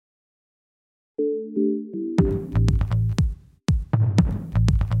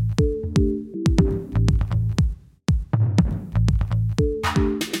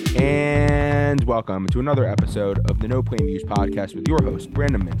And welcome to another episode of the No Plain Views podcast with your hosts,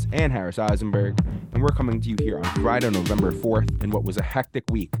 Brandon Mintz and Harris Eisenberg. And we're coming to you here on Friday, November 4th, in what was a hectic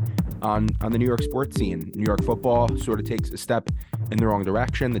week on the New York sports scene. New York football sort of takes a step in the wrong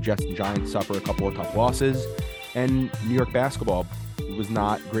direction. The Jets and Giants suffer a couple of tough losses. And New York basketball was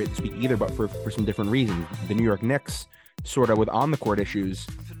not great this week either, but for some different reasons. The New York Knicks, sort of with on-the-court issues,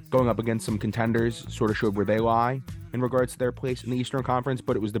 going up against some contenders, sort of showed where they lie in regards to their place in the Eastern Conference,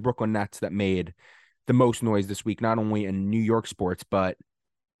 but it was the Brooklyn Nets that made the most noise this week, not only in New York sports, but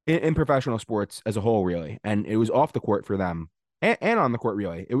in professional sports as a whole, really. And it was off the court for them and on the court,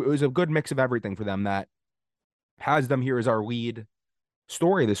 really. It was a good mix of everything for them that has them here as our lead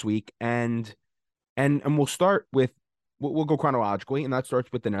story this week. And we'll start with, we'll go chronologically, and that starts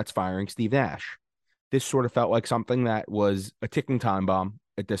with the Nets firing Steve Nash. This sort of felt like something that was a ticking time bomb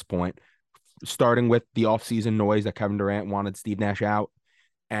at this point, starting with the offseason noise that Kevin Durant wanted Steve Nash out.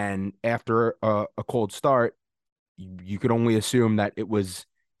 And after a cold start, you could only assume that it was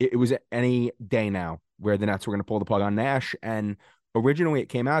any day now where the Nets were going to pull the plug on Nash. And originally it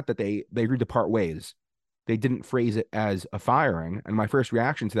came out that they agreed to part ways. They didn't phrase it as a firing. And my first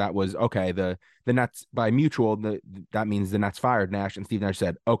reaction to that was, okay, the Nets, by mutual, that means the Nets fired Nash, and Steve Nash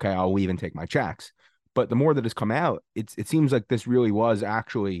said, okay, I'll leave and take my checks. But the more that has come out, it seems like this really was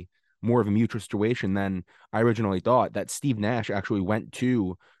actually more of a mutual situation than I originally thought, that Steve Nash actually went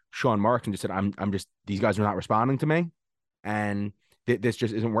to Sean Marks and just said, I'm just, these guys are not responding to me, and this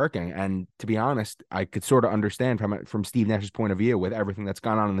just isn't working. And to be honest, I could sort of understand from Steve Nash's point of view, with everything that's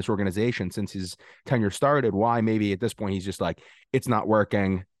gone on in this organization since his tenure started, why maybe at this point he's just like, it's not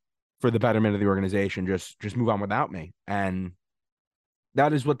working for the betterment of the organization. Just move on without me. And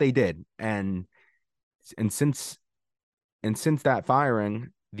that is what they did. And since that firing,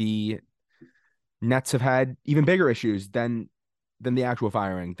 the Nets have had even bigger issues than the actual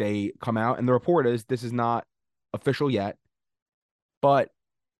firing. They come out, and the report is, this is not official yet, but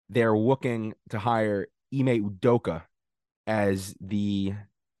they're looking to hire Ime Udoka as the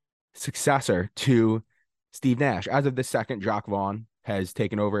successor to Steve Nash. As of this second, Jacques Vaughn has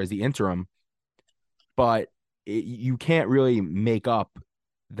taken over as the interim, but you can't really make up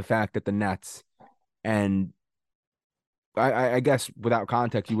the fact that the Nets, and I guess without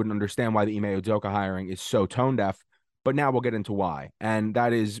context, you wouldn't understand why the Ime Udoka hiring is so tone deaf, but now we'll get into why. And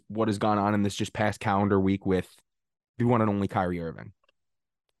that is what has gone on in this just past calendar week with the one and only Kyrie Irving.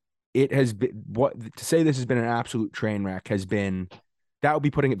 It has been, to say this has been an absolute train wreck has been, that would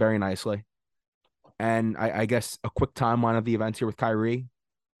be putting it very nicely. And I guess a quick timeline of the events here with Kyrie.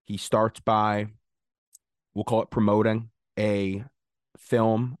 He starts by, we'll call it, promoting a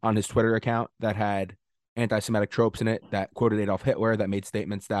film on his Twitter account that had anti-Semitic tropes in it, that quoted Adolf Hitler, that made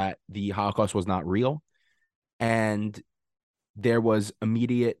statements that the Holocaust was not real. And there was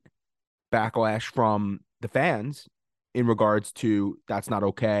immediate backlash from the fans in regards to, that's not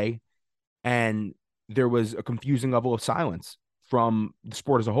okay. And there was a confusing level of silence from the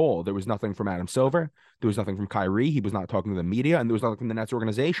sport as a whole. There was nothing from Adam Silver. There was nothing from Kyrie. He was not talking to the media, and there was nothing from the Nets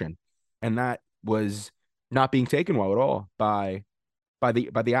organization. And that was not being taken well at all by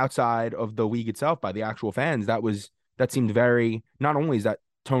the outside of the league itself, by the actual fans. That seemed very, not only is that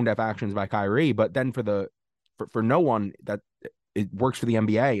tone deaf actions by Kyrie, but then for no one that it works for the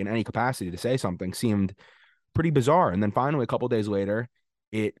NBA in any capacity to say something seemed pretty bizarre. And then finally, a couple of days later,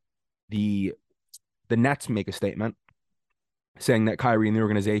 the Nets make a statement saying that Kyrie and the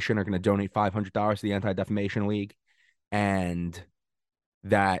organization are going to donate $500 to the Anti-Defamation League, and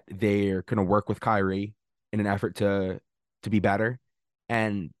that they're going to work with Kyrie in an effort to be better.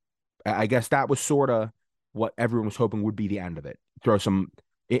 And I guess that was sort of what everyone was hoping would be the end of it. Throw some,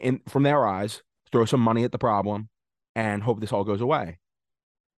 from their eyes, throw some money at the problem and hope this all goes away.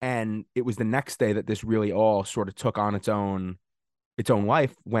 And it was the next day that this really all sort of took on its own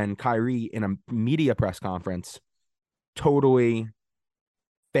life, when Kyrie, in a media press conference, totally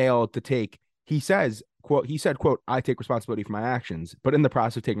failed to take, he said, quote, I take responsibility for my actions. But in the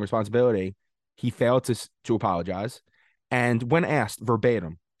process of taking responsibility, he failed to apologize. And when asked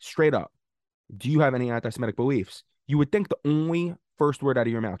verbatim, straight up, do you have any anti-Semitic beliefs? You would think the only first word out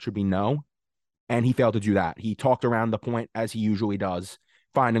of your mouth should be no. And he failed to do that. He talked around the point, as he usually does,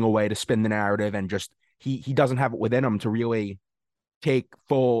 finding a way to spin the narrative, and just, he doesn't have it within him to really take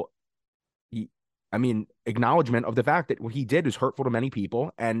full, acknowledgement of the fact that what he did is hurtful to many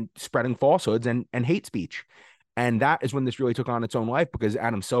people and spreading falsehoods and hate speech. And that is when this really took on its own life, because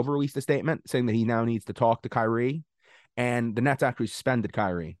Adam Silver released a statement saying that he now needs to talk to Kyrie. And the Nets actually suspended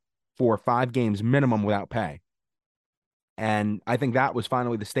Kyrie for 5 games minimum without pay. And I think that was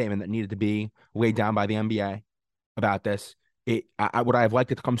finally the statement that needed to be laid down by the NBA about this. Would I have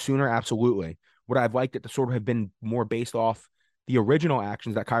liked it to come sooner? Absolutely. Would I have liked it to sort of have been more based off the original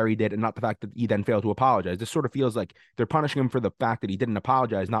actions that Kyrie did and not the fact that he then failed to apologize? This sort of feels like they're punishing him for the fact that he didn't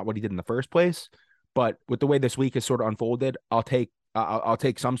apologize, not what he did in the first place. But with the way this week has sort of unfolded, I'll take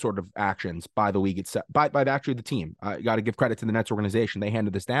some sort of actions by the league itself, by actually the team. You got to give credit to the Nets organization; they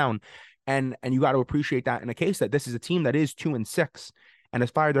handed this down, and you got to appreciate that in a case that this is a team that is 2-6 and has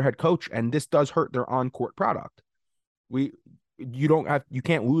fired their head coach, and this does hurt their on court product. You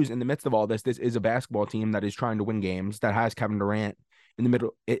can't lose in the midst of all this. This is a basketball team that is trying to win games, that has Kevin Durant in the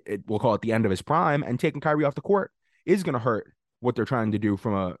middle. We'll call it the end of his prime, and taking Kyrie off the court is going to hurt what they're trying to do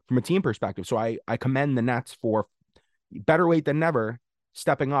from a team perspective. So I commend the Nets for better late than never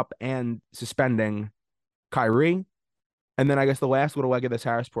stepping up and suspending Kyrie. And then I guess the last little leg of this,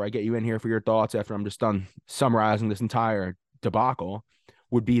 Harris, before I get you in here for your thoughts after I'm just done summarizing this entire debacle,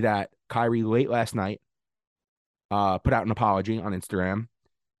 would be that Kyrie late last night put out an apology on Instagram.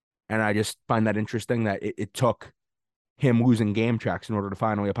 And I just find that interesting that it took him losing game checks in order to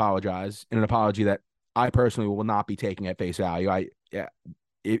finally apologize, in an apology that I personally will not be taking at face value.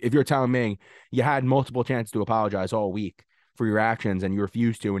 If you're telling me you had multiple chances to apologize all week for your actions and you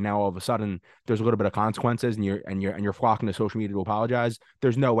refused to, and now all of a sudden there's a little bit of consequences and you're flocking to social media to apologize,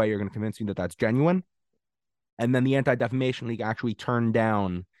 there's no way you're going to convince me that that's genuine. And then the Anti-Defamation League actually turned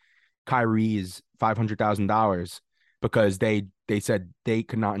down Kyrie's $500,000 because they said they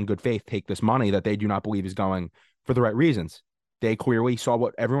could not in good faith take this money that they do not believe is going for the right reasons. They clearly saw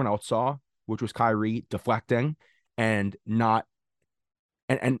what everyone else saw, which was Kyrie deflecting and not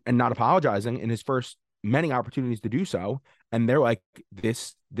not apologizing in his first many opportunities to do so. And they're like,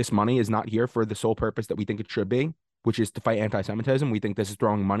 this money is not here for the sole purpose that we think it should be, which is to fight anti-Semitism. We think this is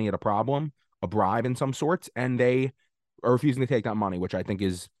throwing money at a problem, a bribe in some sorts, and they are refusing to take that money, which I think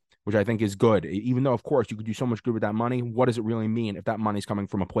is good. Even though, of course, you could do so much good with that money, what does it really mean if that money's coming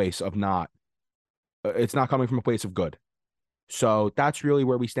from a place of it's not coming from a place of good? So that's really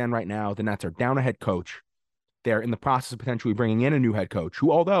where we stand right now. The Nets are down a head coach. They're in the process of potentially bringing in a new head coach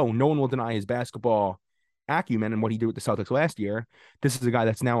who, although no one will deny his basketball acumen and what he did with the Celtics last year, this is a guy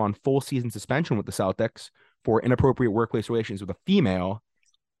that's now on full season suspension with the Celtics for inappropriate workplace relations with a female.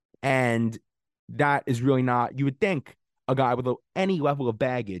 And that is really not, you would think a guy with any level of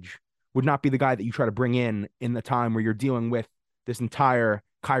baggage would not be the guy that you try to bring in the time where you're dealing with this entire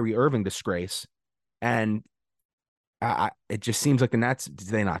Kyrie Irving disgrace. And it just seems like the Nets, do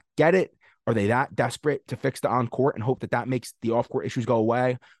they not get it? Are they that desperate to fix the on-court and hope that makes the off-court issues go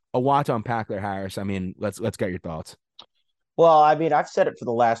away? A lot to unpack there, Harris. I mean, let's get your thoughts. Well, I mean, I've said it for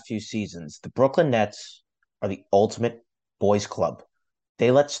the last few seasons. The Brooklyn Nets are the ultimate boys club.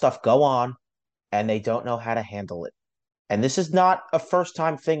 They let stuff go on and they don't know how to handle it. And this is not a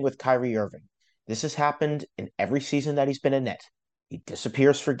first-time thing with Kyrie Irving. This has happened in every season that he's been a Net. He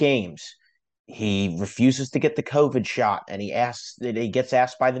disappears for games. He refuses to get the COVID shot, and he gets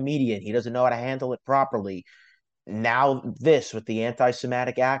asked by the media, and he doesn't know how to handle it properly. Now this with the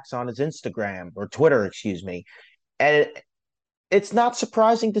anti-Semitic acts on his Instagram or Twitter, excuse me. And it's not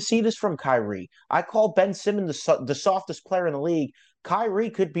surprising to see this from Kyrie. I call Ben Simmons the softest player in the league. Kyrie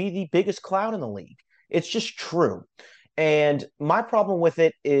could be the biggest clown in the league. It's just true. And my problem with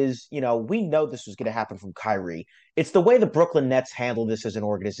it is, we know this was going to happen from Kyrie. It's the way the Brooklyn Nets handle this as an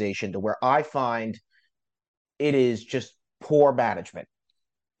organization to where I find it is just poor management.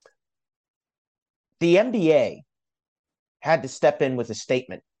 The NBA had to step in with a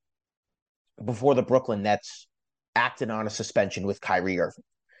statement before the Brooklyn Nets acted on a suspension with Kyrie Irving.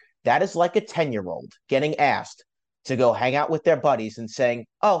 That is like a 10-year-old getting asked to go hang out with their buddies and saying,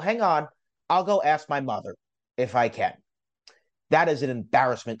 oh, hang on, I'll go ask my mother if I can. That is an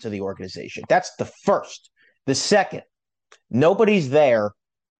embarrassment to the organization. That's the first. The second, nobody's there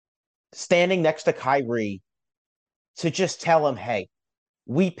standing next to Kyrie to just tell him, hey,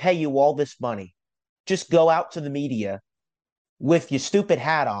 we pay you all this money. Just go out to the media with your stupid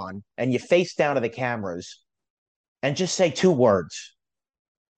hat on and your face down to the cameras and just say 2 words.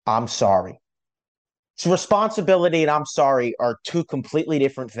 I'm sorry. So responsibility and I'm sorry are 2 completely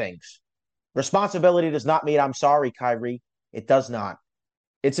different things. Responsibility does not mean I'm sorry, Kyrie. It does not.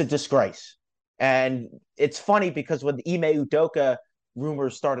 It's a disgrace. And it's funny because when the Ime Udoka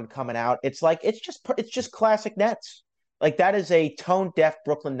rumors started coming out, it's like it's just classic Nets. Like that is a tone deaf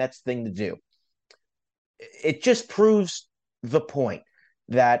Brooklyn Nets thing to do. It just proves the point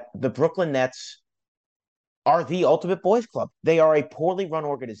that the Brooklyn Nets are the ultimate boys club. They are a poorly run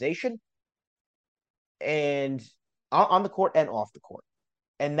organization and on the court and off the court.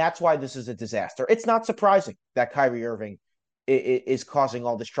 And that's why this is a disaster. It's not surprising that Kyrie Irving is causing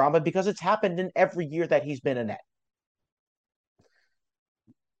all this drama because it's happened in every year that he's been a net.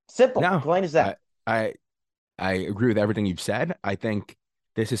 Simple, No, plain as that. I agree with everything you've said. I think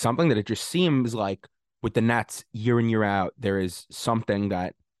this is something that it just seems like with the Nets year in, year out, there is something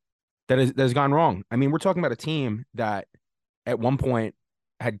that has gone wrong. I mean, we're talking about a team that at one point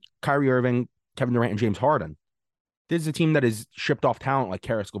had Kyrie Irving, Kevin Durant, and James Harden. This is a team that has shipped off talent like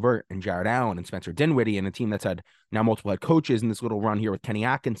Karis LeVert and Jared Allen and Spencer Dinwiddie, and a team that's had now multiple head coaches in this little run here with Kenny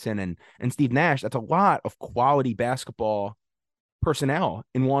Atkinson and Steve Nash. That's a lot of quality basketball personnel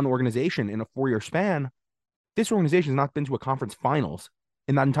in one organization in a 4-year span. This organization has not been to a conference finals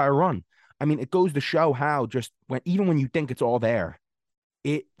in that entire run. I mean, it goes to show how just even when you think it's all there,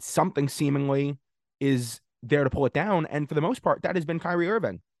 something seemingly is there to pull it down. And for the most part, that has been Kyrie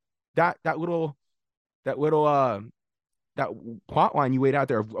Irving. That little that plot line you laid out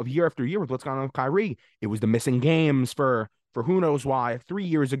there of year after year with what's going on with Kyrie. It was the missing games for who knows why 3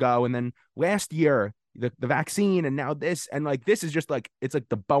 years ago, and then last year the vaccine, and now this, and like this is just like it's like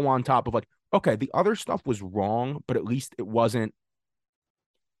the bow on top of like, okay, the other stuff was wrong, but at least it wasn't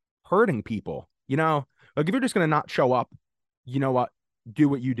hurting people. Like if you're just gonna not show up, you know what? Do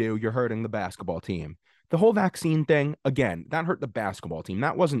what you do. You're hurting the basketball team. The whole vaccine thing, again, that hurt the basketball team.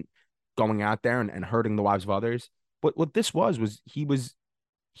 That wasn't going out there and hurting the lives of others. But what this was he was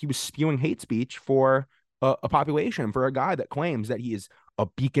spewing hate speech for a population, for a guy that claims that he is a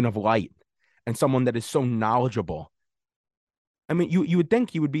beacon of light and someone that is so knowledgeable. I mean, you would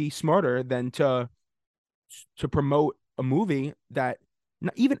think he would be smarter than to promote a movie that,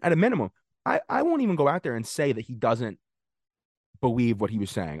 not even at a minimum, I won't even go out there and say that he doesn't believe what he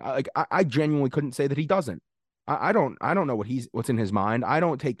was saying. I genuinely couldn't say that he doesn't. I don't know what's in his mind. I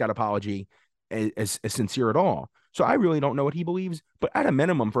don't take that apology as sincere at all. So I really don't know what he believes. But at a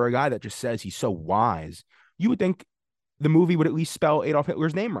minimum, for a guy that just says he's so wise, you would think the movie would at least spell Adolf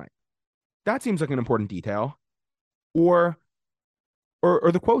Hitler's name right. That seems like an important detail. Or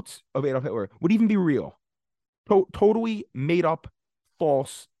the quotes of Adolf Hitler would even be real. Totally made up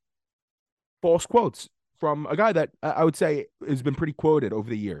false quotes from a guy that I would say has been pretty quoted over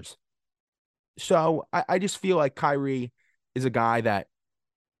the years. So I just feel like Kyrie is a guy that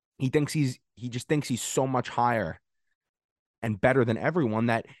he just thinks he's so much higher and better than everyone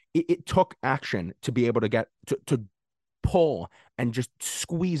that it took action to be able to get to pull and just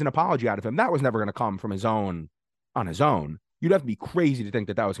squeeze an apology out of him. That was never going to come from on his own. You'd have to be crazy to think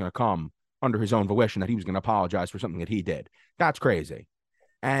that was going to come under his own volition, that he was going to apologize for something that he did. That's crazy.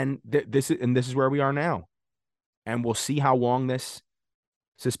 And this is where we are now. And we'll see how long this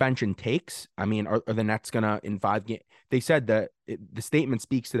suspension takes. I mean, are the Nets going to, in 5 games? They said that the statement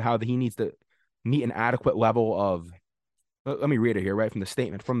speaks to how he needs to meet an adequate level of, let me read it here, right from the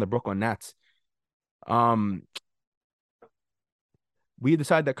statement from the Brooklyn Nets. We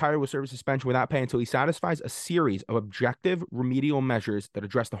decide that Kyrie will serve a suspension without pay until he satisfies a series of objective remedial measures that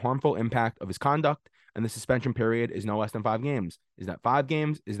address the harmful impact of his conduct, and the suspension period is no less than 5 games. Is that 5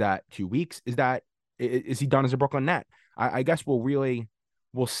 games? Is that 2 weeks? Is he done as a Brooklyn Net? I guess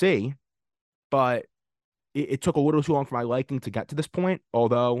we'll see, but it took a little too long for my liking to get to this point,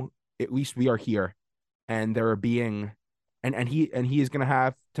 although at least we are here, and there are being and he is going to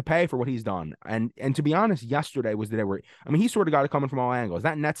have to pay for what he's done. And to be honest, yesterday was the day where, I mean, he sort of got it coming from all angles.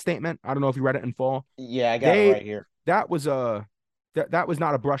 That net statement, I don't know if you read it in full. Yeah, I got it right here. That was that was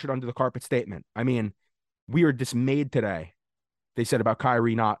not a brush it under the carpet statement. I mean, we are dismayed today, they said, about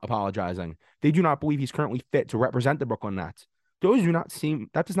Kyrie not apologizing. They do not believe he's currently fit to represent the Brooklyn Nets.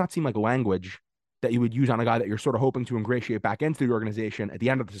 That does not seem like language that you would use on a guy that you're sort of hoping to ingratiate back into the organization at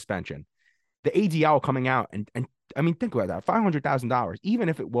the end of the suspension. The ADL coming out and I mean, think about that. $500,000, even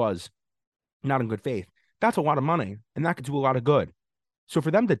if it was not in good faith, that's a lot of money, and that could do a lot of good. So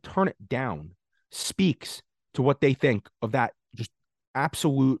for them to turn it down speaks to what they think of that just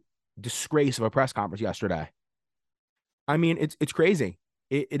absolute disgrace of a press conference yesterday. I mean, it's crazy.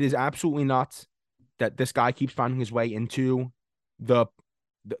 It is absolutely nuts that this guy keeps finding his way into the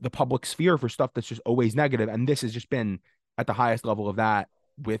public sphere for stuff that's just always negative, and this has just been at the highest level of that,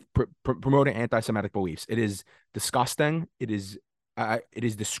 with promoting anti-Semitic beliefs. It is disgusting. It is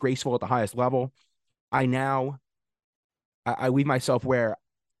disgraceful at the highest level. I leave myself where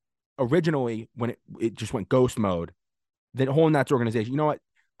originally, when it just went ghost mode, the whole Nets organization, you know what?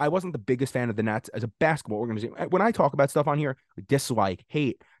 I wasn't the biggest fan of the Nets as a basketball organization. When I talk about stuff on here, dislike,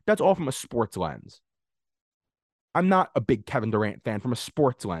 hate, that's all from a sports lens. I'm not a big Kevin Durant fan from a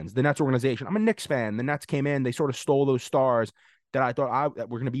sports lens. The Nets organization, I'm a Knicks fan. The Nets came in, they sort of stole those stars that I thought that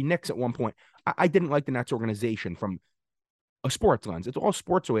were going to be Knicks at one point. I didn't like the Nets organization from a sports lens. It's all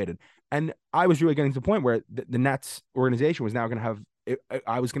sports related. And I was really getting to the point where the Nets organization was now going to have,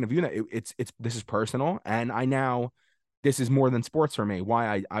 I was going to view that this is personal. And this is more than sports for me.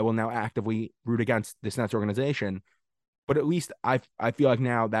 Why I will now actively root against this Nets organization. But at least I feel like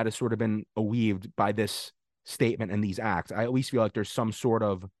now that has sort of been alleviated by this statement and these acts. I at least feel like there's some sort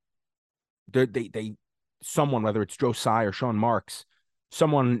of, someone, whether it's Joe Tsai or Sean Marks,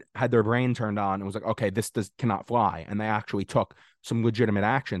 someone had their brain turned on and was like, okay, cannot fly. And they actually took some legitimate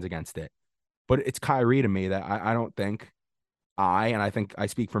actions against it. But it's Kyrie to me that I don't think and I think I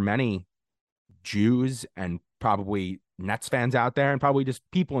speak for many Jews and probably Nets fans out there and probably just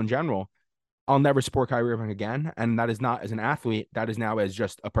people in general. I'll never support Kyrie Irving again. And that is not as an athlete, that is now as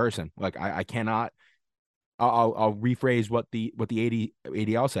just a person. Like I cannot, I'll rephrase what the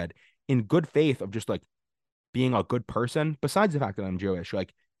ADL said, in good faith of just like being a good person, besides the fact that I'm Jewish,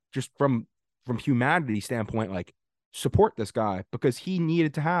 like just from humanity standpoint, like support this guy because he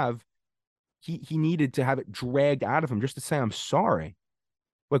needed to have it dragged out of him just to say I'm sorry.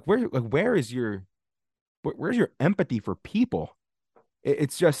 Like where's your empathy for people?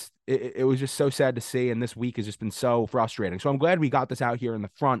 It's just it was just so sad to see, and this week has just been so frustrating. So I'm glad we got this out here in the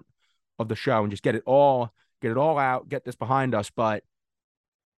front of the show and just get it all out, get this behind us. But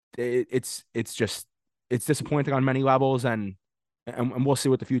it's disappointing on many levels, and we'll see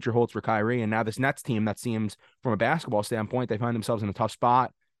what the future holds for Kyrie. And now this Nets team that seems, from a basketball standpoint, they find themselves in a tough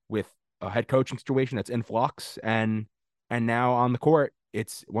spot with a head coaching situation that's in flux, and now on the court,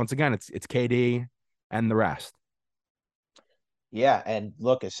 it's once again it's KD and the rest. Yeah, and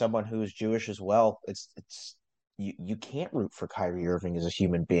look, as someone who is Jewish as well, it's you can't root for Kyrie Irving as a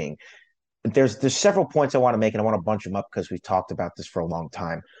human being. There's several points I want to make, and I want to bunch them up because we've talked about this for a long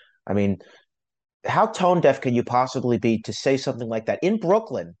time. I mean, how tone deaf can you possibly be to say something like that in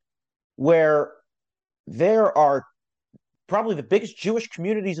Brooklyn, where there are probably the biggest Jewish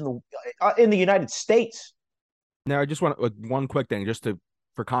communities in the United States? Now, I just want one quick thing, just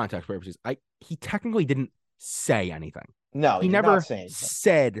for context purposes. He technically didn't say anything. No, He he did not never say anything.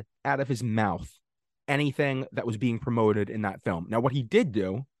 said out of his mouth anything that was being promoted in that film. Now, what he did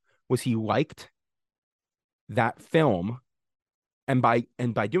do was he liked that film, and by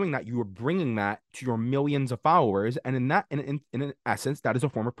doing that, you were bringing that to your millions of followers, and in essence, that is a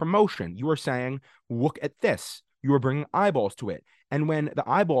form of promotion. You are saying, "Look at this." You are bringing eyeballs to it, and when the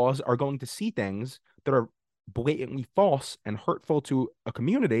eyeballs are going to see things that are blatantly false and hurtful to a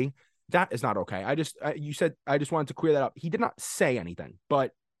community, that is not okay. You said, I just wanted to clear that up. He did not say anything,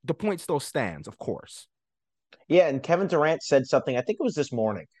 but the point still stands, of course. Yeah, and Kevin Durant said something, I think it was this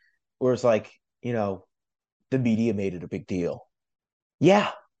morning, where it's like, the media made it a big deal.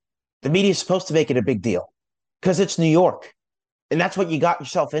 Yeah, the media is supposed to make it a big deal because it's New York. And that's what you got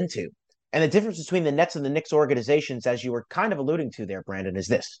yourself into. And the difference between the Nets and the Knicks organizations, as you were kind of alluding to there, Brandon, is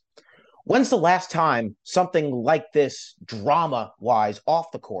this. When's the last time something like this, drama wise,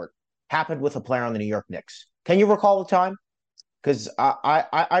 off the court, happened with a player on the New York Knicks? Can you recall the time? Because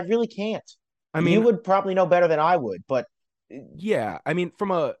I really can't. I You mean, would probably know better than I would, but yeah, I mean, from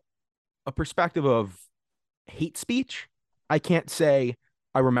a perspective of hate speech, I can't say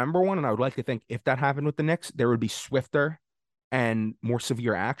I remember one, and I would like to think if that happened with the Knicks, there would be swifter and more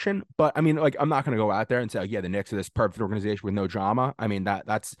severe action. But I mean, like, I'm not going to go out there and say, oh, yeah, the Knicks are this perfect organization with no drama. I mean,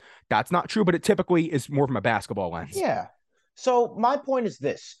 that's not true, but it typically is more from a basketball lens. yeah. So my point is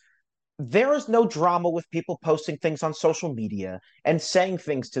this. There is no drama with people posting things on social media and saying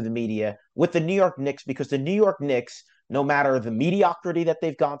things to the media with the New York Knicks because the New York Knicks, no matter the mediocrity that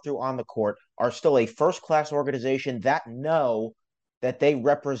they've gone through on the court, are still a first-class organization that know that they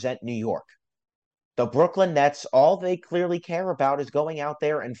represent New York. The Brooklyn Nets, all they clearly care about is going out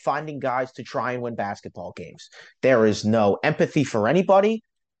there and finding guys to try and win basketball games. There is no empathy for anybody.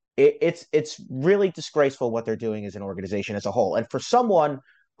 It's really disgraceful what they're doing as an organization as a whole. And for someone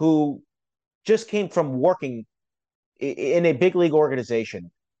who just came from working in a big league organization,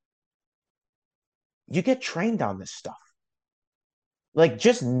 you get trained on this stuff. Like,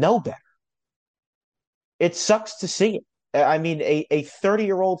 just know better. It sucks to see it. I mean, a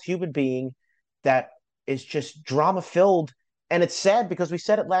 30-year-old human being that is just drama filled. And it's sad because we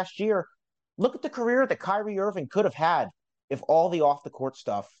said it last year. Look at the career that Kyrie Irving could have had if all the off the court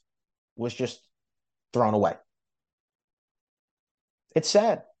stuff was just thrown away. It's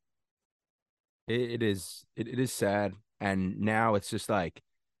sad. It is sad, and now it's just like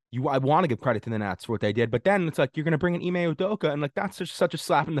I want to give credit to the Nats for what they did, but then it's like you're going to bring in Ime Udoka, and like that's just such a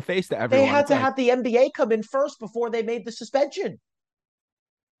slap in the face to They everyone. had It's to like, have the NBA come in first before they made the suspension.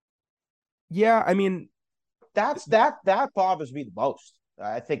 yeah, I mean, That bothers me the most.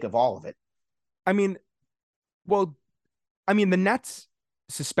 I think of all of it. I mean, well, I mean, the Nets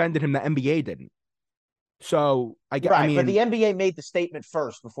suspended him. The NBA didn't. So I Right, but mean, the NBA made the statement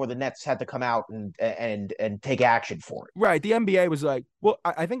first before the Nets had to come out and take action for it. right. The NBA was like, well,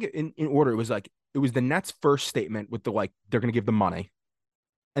 I think in order, it was like, it was the Nets' first statement with the like, they're going to give the money.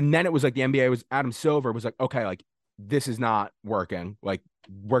 And then it was like the NBA was Adam Silver was like, okay, like this is not working. Like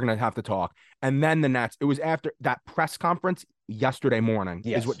we're going to have to talk. And then the Nets, it was after that press conference yesterday morning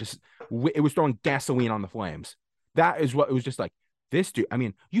is what Yes. just, it was throwing gasoline on the flames. That is what it was just like, this dude. I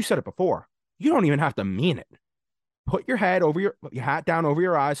mean, you said it before. You don't even have to mean it. Put your head over your hat down over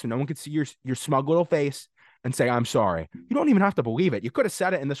your eyes so no one can see your smug little face and say, I'm sorry. You don't even have to believe it. You could have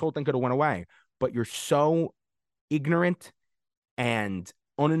said it and this whole thing could have went away. But you're so ignorant and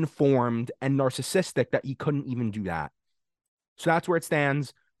uninformed and narcissistic that you couldn't even do that. So that's where it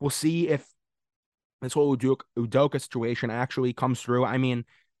stands. We'll see if this whole Udoka situation actually comes through. I mean,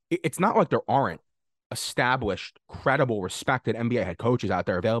 it's not like there aren't established, credible, respected NBA head coaches out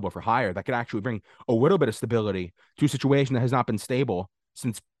there available for hire that could actually bring a little bit of stability to a situation that has not been stable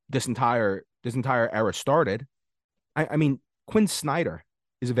since this entire era started. I mean, Quinn Snyder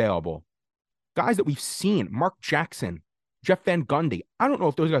is available. Guys that we've seen, Mark Jackson, Jeff Van Gundy. I don't know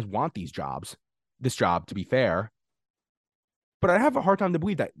if those guys want this job, to be fair. But I have a hard time to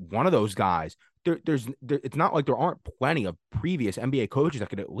believe that one of those guys, it's not like there aren't plenty of previous NBA coaches that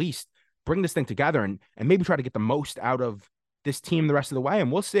could at least bring this thing together and maybe try to get the most out of this team the rest of the way.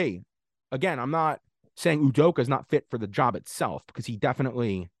 And we'll see. Again, I'm not saying Udoka is not fit for the job itself because he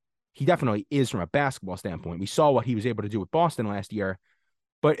definitely is from a basketball standpoint. We saw what he was able to do with Boston last year,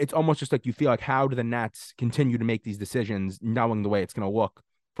 but it's almost just like you feel like, how do the Nets continue to make these decisions knowing the way it's going to look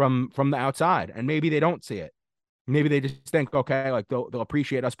from the outside? And maybe they don't see it. Maybe they just think, okay, like they'll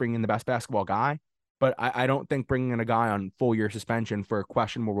appreciate us bringing in the best basketball guy. But I don't think bringing in a guy on full year suspension for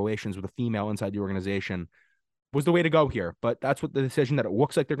questionable relations with a female inside the organization was the way to go here. But that's what the decision that it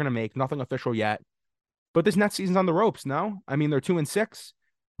looks like they're going to make. Nothing official yet. But this next season's on the ropes, no? I mean, they're 2-6.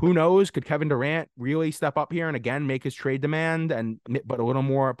 Who knows? Could Kevin Durant really step up here and again make his trade demand and put a little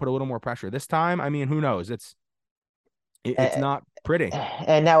more pressure this time? I mean, who knows? It's And, not pretty.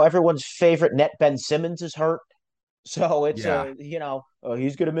 and now everyone's favorite net Ben Simmons is hurt. So it's Yeah.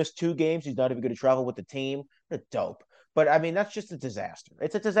 he's going to miss 2 games. He's not even going to travel with the team. Dope. But I mean, that's just a disaster.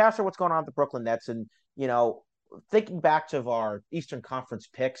 It's a disaster what's going on with the Brooklyn Nets. And, thinking back to our Eastern Conference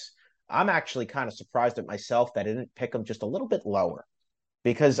picks, I'm actually kind of surprised at myself that I didn't pick them just a little bit lower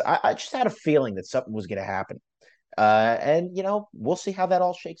because I just had a feeling that something was going to happen. And we'll see how that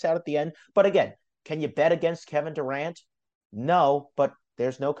all shakes out at the end. But again, can you bet against Kevin Durant? No, but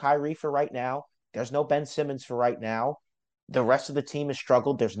there's no Kyrie for right now. There's no Ben Simmons for right now. The rest of the team has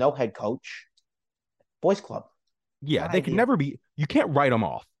struggled. There's no head coach. Boys Club. Yeah, My they could idea. never be. You can't write them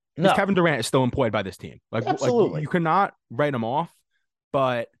off because No, Kevin Durant is still employed by this team. Like you absolutely. cannot write them off.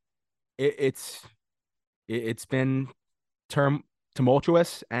 But it, it's it's been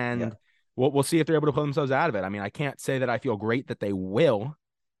tumultuous, Yeah. and we'll see if they're able to pull themselves out of it. I mean, I can't say that I feel great that they will,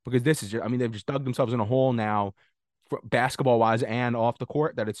 because this is just, I mean, they've just dug themselves in a hole now, basketball wise and off the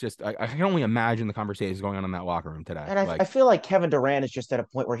court. That it's just I can only imagine the conversations going on in that locker room today. And I Like, feel like Kevin Durant is just at a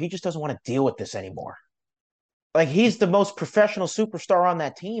point where he just doesn't want to deal with this anymore. Like he's the most professional superstar on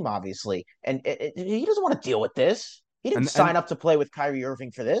that team, obviously, and he doesn't want to deal with this. He didn't and sign up to play with Kyrie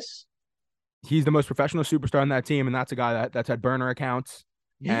Irving for this. he's the most professional superstar on that team, and that's a guy that's had burner accounts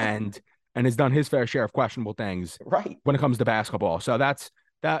Yeah, and has done his fair share of questionable things right. when it comes to basketball. So that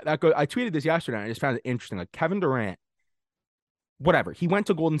goes. I tweeted this yesterday, and I just found it interesting. Like, Kevin Durant, whatever, he went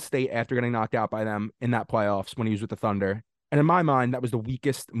to Golden State after getting knocked out by them in that playoffs when he was with the Thunder, and in my mind, that was the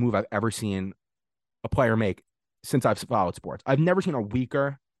weakest move I've ever seen a player make since I've followed sports. I've never seen a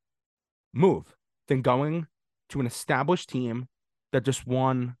weaker move than going to an established team that just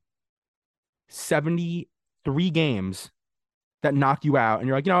won 73 games that knock you out, and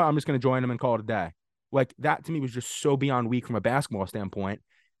you're like, I'm just going to join them and call it a day. Like, that to me was just so beyond weak from a basketball standpoint.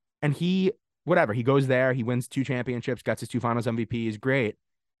 And whatever, he goes there, he wins 2 championships, gets his 2 Finals MVPs, great.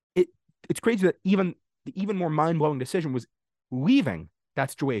 It it's crazy that the even more mind blowing decision was leaving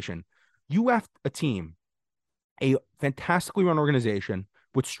that situation. You left a team, a fantastically run organization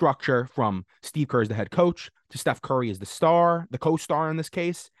with structure, from Steve Kerr as the head coach to Steph Curry as the co-star in this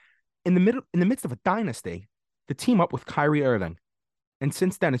case, in the midst of a dynasty, the team up with Kyrie Irving. And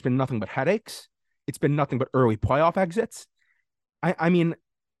since then, it's been nothing but headaches. It's been nothing but early playoff exits. I mean,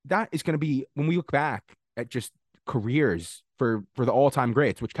 that is going to be, when we look back at just careers for the all-time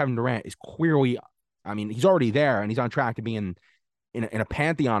greats, which Kevin Durant is clearly, I mean, he's already there and he's on track to be in a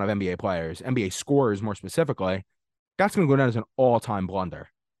pantheon of NBA players, NBA scorers more specifically. That's going to go down as an all-time blunder,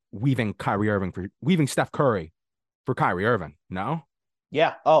 leaving Steph Curry for Kyrie Irving. No?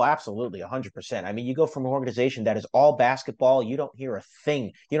 Yeah. Oh, absolutely. 100%. I mean, you go from an organization that is all basketball. You don't hear a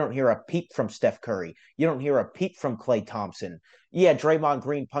thing. You don't hear a peep from Steph Curry. You don't hear a peep from Klay Thompson. Yeah, Draymond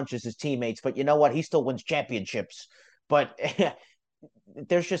Green punches his teammates, but you know what? He still wins championships. But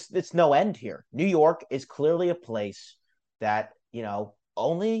it's no end here. New York is clearly a place that,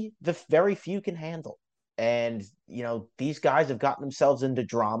 only the very few can handle. And, these guys have gotten themselves into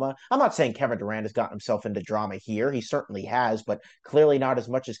drama. I'm not saying Kevin Durant has gotten himself into drama here. He certainly has, but clearly not as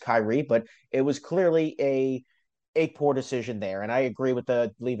much as Kyrie. But it was clearly a poor decision there. And I agree with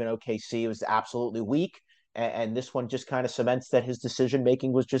the leaving OKC. It was absolutely weak. And this one just kind of cements that his decision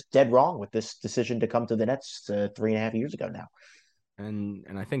making was just dead wrong with this decision to come to the Nets 3.5 years ago now.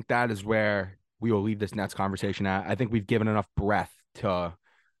 And I think that is where we will leave this Nets conversation at. I think we've given enough breath to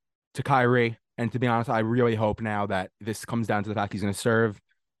Kyrie. And to be honest, I really hope now that this comes down to the fact he's going to serve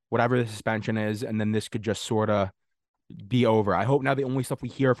whatever the suspension is, and then this could just sort of be over. I hope now the only stuff we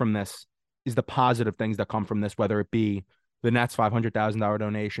hear from this is the positive things that come from this, whether it be the Nets' $500,000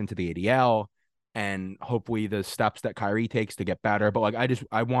 donation to the ADL, and hopefully the steps that Kyrie takes to get better. But like,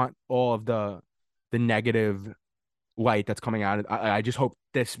 I want all of the negative light that's coming out. I just hope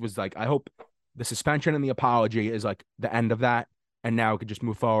this was like, I hope the suspension and the apology is like the end of that, and now it could just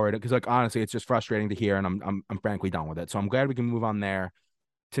move forward. Because like honestly, it's just frustrating to hear, and I'm frankly done with it. So I'm glad we can move on there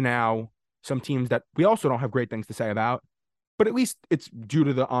to now some teams that we also don't have great things to say about, but at least it's due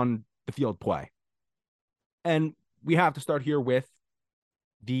to the on the field play. And we have to start here with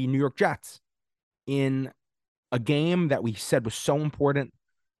the New York Jets in a game that we said was so important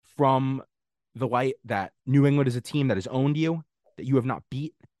from the light that New England is a team that has owned you, that you have not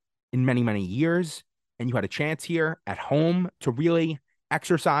beat in many, many years. And you had a chance here at home to really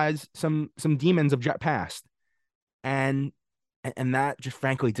exercise some demons of Jet past. And that just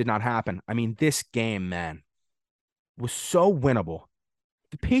frankly did not happen. I mean, this game, man, was so winnable.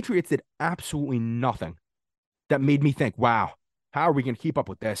 The Patriots did absolutely nothing that made me think, wow, how are we going to keep up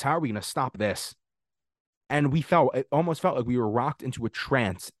with this? How are we going to stop this? And it almost felt like we were rocked into a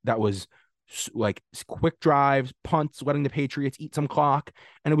trance that was like quick drives, punts, letting the Patriots eat some clock.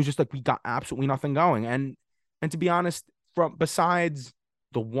 And it was just like, we got absolutely nothing going. And to be honest, besides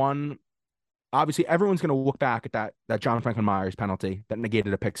the one, obviously everyone's going to look back at that John Franklin Myers penalty that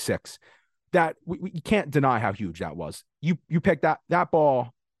negated a pick six. That we can't deny how huge that was. You pick that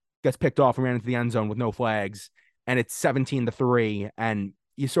ball gets picked off and ran into the end zone with no flags, and it's 17-3, and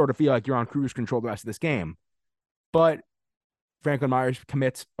you sort of feel like you're on cruise control the rest of this game. But Franklin Myers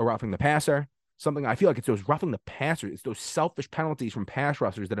commits a roughing the passer, something I feel like it's those roughing the passer, it's those selfish penalties from pass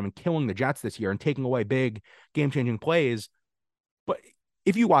rushers that have been killing the Jets this year and taking away big game-changing plays. But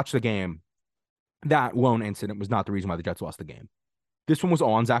if you watch the game, that lone incident was not the reason why the Jets lost the game. This one was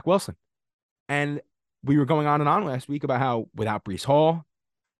all on Zach Wilson. And we were going on and on last week about how without Breece Hall,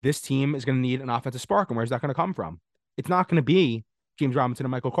 this team is going to need an offensive spark. And where's that going to come from? It's not going to be James Robinson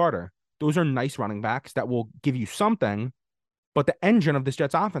and Michael Carter. Those are nice running backs that will give you something. But the engine of this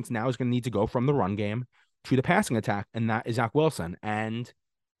Jets offense now is going to need to go from the run game to the passing attack. And that is Zach Wilson. And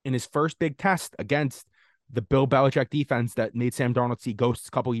in his first big test against the Bill Belichick defense that made Sam Darnold see ghosts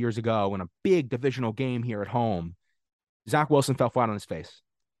a couple years ago in a big divisional game here at home, Zach Wilson fell flat on his face.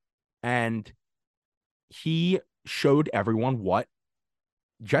 And he showed everyone what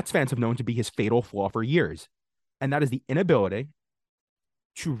Jets fans have known to be his fatal flaw for years. And that is the inability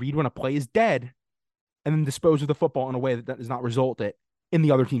to read when a play is dead and then dispose of the football in a way that does not result it in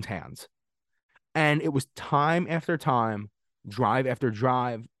the other team's hands. And it was time after time, drive after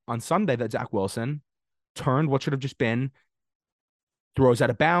drive on Sunday that Zach Wilson turned what should have just been throws out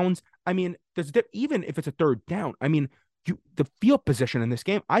of bounds. I mean, even if it's a third down, I mean, the field position in this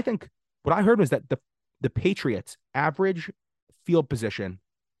game, I think what I heard was that the Patriots' average field position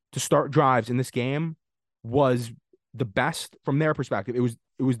to start drives in this game was the best from their perspective.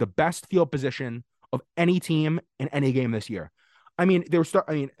 It was the best field position of any team in any game this year. I mean,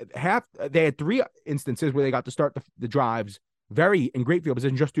 they had three instances where they got to start the drives in great field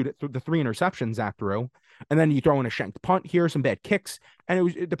position just due to the three interceptions Zach threw. And then you throw in a shanked punt here, some bad kicks.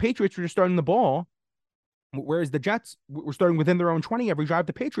 And the Patriots were just starting the ball, whereas the Jets were starting within their own 20 every drive.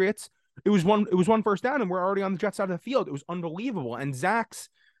 The Patriots, it was one first down, and we're already on the Jets side of the field. It was unbelievable. And Zach's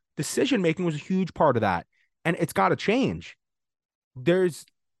decision-making was a huge part of that. And it's got to change.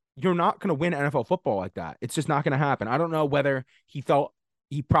 You're not going to win NFL football like that. It's just not going to happen. I don't know whether he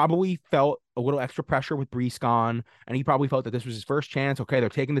probably felt a little extra pressure with Breece gone, and he probably felt that this was his first chance. Okay, they're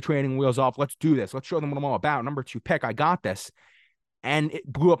taking the training wheels off. Let's do this. Let's show them what I'm all about. Number 2 pick, I got this. And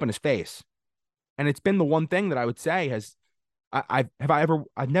it blew up in his face. And it's been the one thing that I would say I've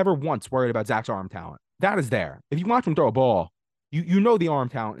never once worried about Zach's arm talent. that is there. If you watch him throw a ball, you know the arm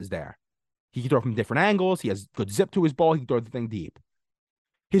talent is there. He can throw from different angles. He has good zip to his ball. He can throw the thing deep.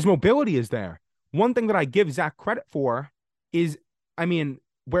 His mobility is there. One thing that I give Zach credit for is, I mean,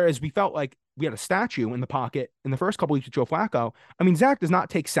 whereas we felt like we had a statue in the pocket in the first couple weeks with Joe Flacco, I mean, Zach does not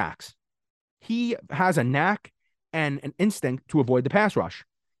take sacks. He has a knack and an instinct to avoid the pass rush.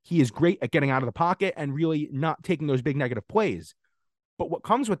 He is great at getting out of the pocket and really not taking those big negative plays. But what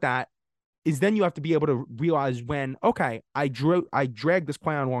comes with that is then you have to be able to realize when, okay, I dragged this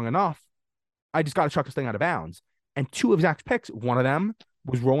play on long enough. I just got to chuck this thing out of bounds. And two of Zach's picks, one of them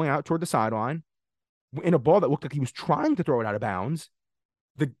was rolling out toward the sideline in a ball that looked like he was trying to throw it out of bounds.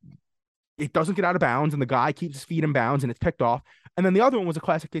 It doesn't get out of bounds, and the guy keeps his feet in bounds, and it's picked off. And then the other one was a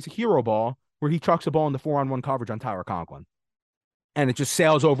classic case of hero ball where he chucks the ball in the 4-on-1 coverage on Tyler Conklin. And it just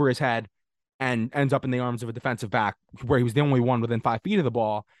sails over his head and ends up in the arms of a defensive back where he was the only one within 5 feet of the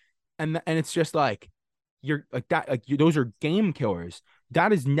ball. And it's just like, you're like that, like those are game killers.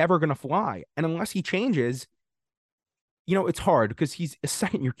 That is never going to fly. And unless he changes, it's hard because he's a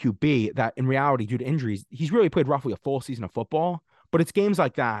second-year QB that in reality, due to injuries, he's really played roughly a full season of football. But it's games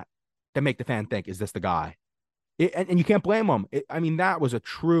like that make the fan think, is this the guy? And you can't blame him. I mean, that was a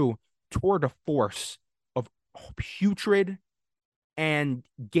true tour de force of putrid and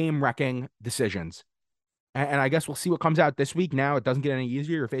game-wrecking decisions. And I guess we'll see what comes out this week. Now it doesn't get any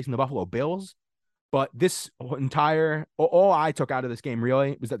easier. You're facing the Buffalo Bills. But this all I took out of this game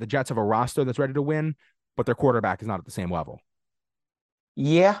really was that the Jets have a roster that's ready to win, but their quarterback is not at the same level.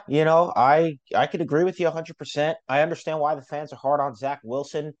 Yeah, I could agree with you 100%. I understand why the fans are hard on Zach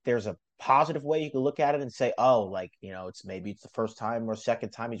Wilson. There's a positive way you could look at it and say, oh, like, it's the first time or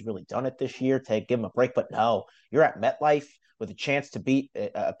second time he's really done it this year. Give him a break. But no, you're at MetLife with a chance to beat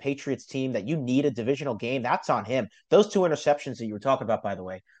a Patriots team that you need a divisional game. That's on him. Those two interceptions that you were talking about, by the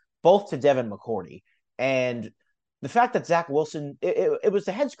way, both to Devin McCourty. And the fact that Zach Wilson, it was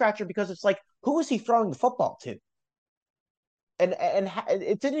a head scratcher because it's like, who is he throwing the football to? And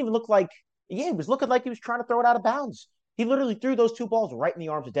it didn't even look like, it was looking like he was trying to throw it out of bounds. He literally threw those two balls right in the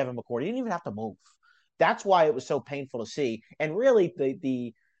arms of Devin McCourty. He didn't even have to move. That's why it was so painful to see. And really,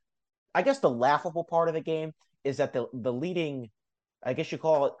 I guess the laughable part of the game is that the leading, I guess you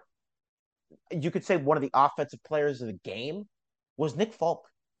call it, you could say one of the offensive players of the game was Nick Folk.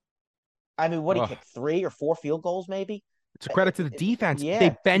 I mean, what, he kicked 3 or 4 field goals, maybe? It's a credit to the defense. Yeah,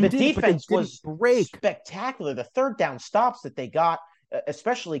 They bended, the defense but they was break. spectacular. The third down stops that they got,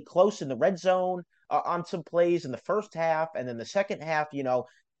 especially close in the red zone on some plays in the first half, and then the second half,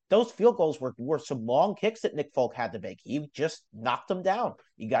 those field goals were some long kicks that Nick Folk had to make. He just knocked them down.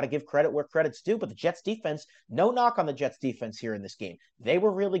 You got to give credit where credit's due. But the Jets defense, no knock on the Jets defense here in this game. They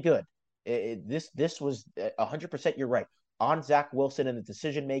were really good. This was 100%. You're right. On Zach Wilson and the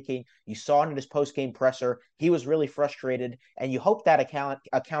decision making. You saw it in his post game presser. He was really frustrated, and you hope that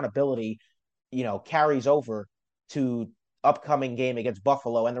accountability, carries over to upcoming game against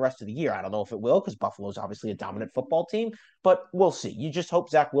Buffalo and the rest of the year. I don't know if it will, because Buffalo is obviously a dominant football team, but we'll see. You just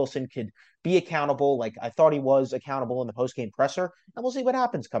hope Zach Wilson could be accountable, like I thought he was accountable in the post game presser, and we'll see what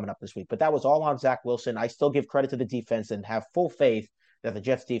happens coming up this week. But that was all on Zach Wilson. I still give credit to the defense and have full faith that the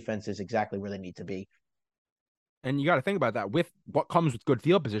Jets defense is exactly where they need to be. And you got to think about that. With what comes with good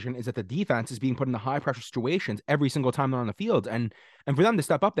field position is that the defense is being put in the high pressure situations every single time they're on the field, and for them to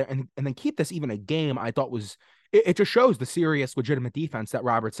step up there and then keep this even a game, I thought was it just shows the serious, legitimate defense that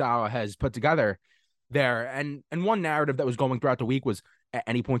Robert Saleh has put together there. And one narrative that was going throughout the week was, at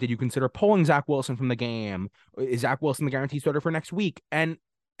any point did you consider pulling Zach Wilson from the game? Is Zach Wilson the guaranteed starter for next week? And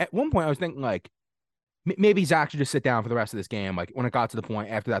at one point I was thinking like maybe Zach should just sit down for the rest of this game. Like when it got to the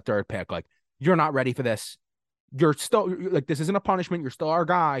point after that third pick, like you're not ready for this. You're still like, this isn't a punishment. You're still our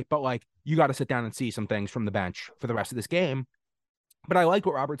guy, but like, you got to sit down and see some things from the bench for the rest of this game. But I like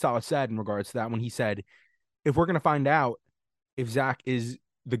what Robert Saleh said in regards to that when he said, if we're going to find out if Zach is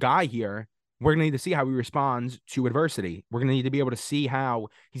the guy here, we're going to need to see how he responds to adversity. We're going to need to be able to see how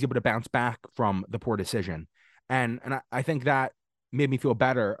he's able to bounce back from the poor decision. And I think that made me feel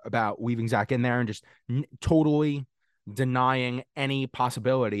better about weaving Zach in there and just totally denying any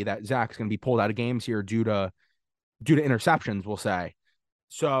possibility that Zach's going to be pulled out of games here due to interceptions, we'll say.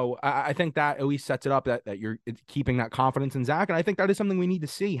 So I think that at least sets it up that you're keeping that confidence in Zach. And I think that is something we need to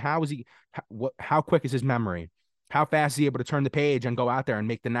see. How is he, how quick is his memory? How fast is he able to turn the page and go out there and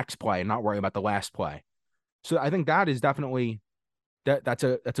make the next play and not worry about the last play? So I think that is definitely, that's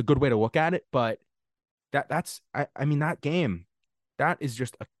a good way to look at it. But I mean, that game, that is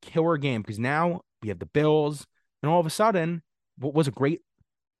just a killer game, because now we have the Bills, and all of a sudden, what was a great,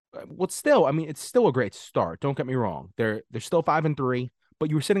 it's still a great start. Don't get me wrong. They're still 5-3, but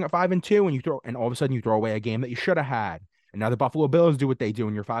you were sitting at 5-2, and all of a sudden you throw away a game that you should have had. And now the Buffalo Bills do what they do,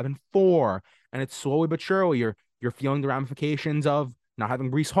 and you're 5-4, and it's slowly but surely you're feeling the ramifications of not having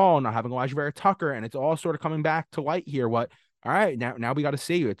Breece Hall, not having Elijah Vera Tucker, and it's all sort of coming back to light here. All right, now we got to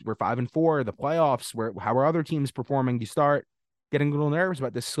see it. We're 5-4, the playoffs. How are other teams performing? You start getting a little nervous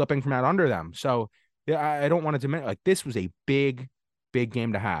about this slipping from out under them. So yeah, I don't want to diminish. Like, this was a big, big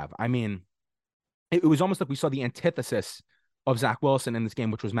game to have. I mean, it was almost like we saw the antithesis of Zach Wilson in this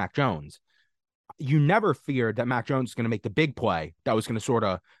game, which was Mac Jones. You never feared that Mac Jones was going to make the big play that was going to sort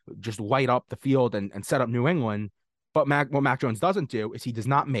of just light up the field and set up New England. But what Mac Jones doesn't do is he does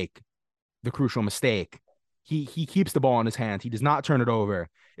not make the crucial mistake. He keeps the ball in his hand. He does not turn it over.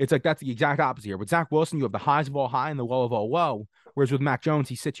 It's like that's the exact opposite here. With Zach Wilson, you have the highs of all high and the low of all low. Whereas with Mac Jones,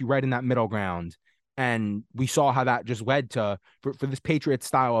 he sits you right in that middle ground. And we saw how that just led to, for this Patriots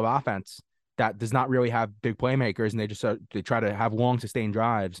style of offense that does not really have big playmakers, and they try to have long sustained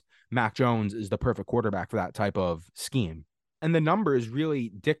drives. Mac Jones is the perfect quarterback for that type of scheme. And the numbers really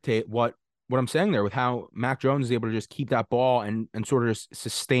dictate what I'm saying there with how Mac Jones is able to just keep that ball and sort of just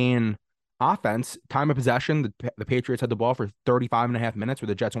sustain offense. Time of possession, the Patriots had the ball for 35.5 minutes, where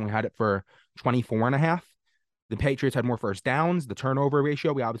the Jets only had it for 24.5. The Patriots had more first downs. The turnover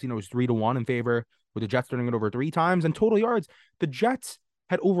ratio, we obviously know, is 3-1 in favor, with the Jets turning it over 3 times. And total yards, the Jets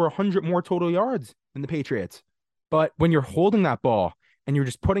had over 100 more total yards than the Patriots. But when you're holding that ball and you're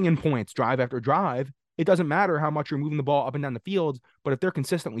just putting in points drive after drive, it doesn't matter how much you're moving the ball up and down the field. But if they're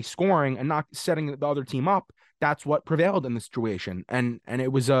consistently scoring and not setting the other team up, that's what prevailed in the situation. And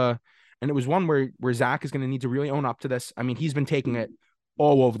it was one where Zach is going to need to really own up to this. I mean, he's been taking it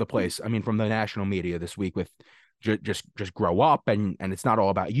all over the place. I mean, from the national media this week with just grow up and it's not all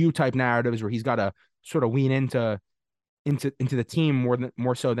about you type narratives, where he's got to sort of lean into the team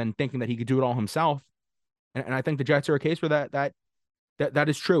more so than thinking that he could do it all himself. And I think the Jets are a case where that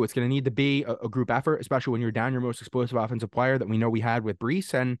is true. It's going to need to be a group effort, especially when you're down your most explosive offensive player that we know we had with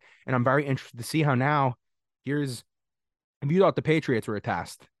Breece. And I'm very interested to see how now if you thought the Patriots were a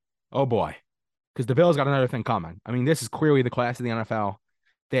test, oh boy, because the Bills got another thing coming. I mean, this is clearly the class of the NFL.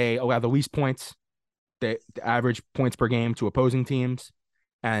 They allow the least points, the average points per game to opposing teams,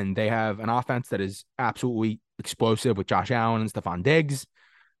 and they have an offense that is absolutely explosive with Josh Allen and Stephon Diggs.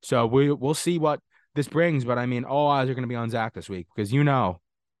 So we'll see what this brings, but I mean, all eyes are going to be on Zach this week, because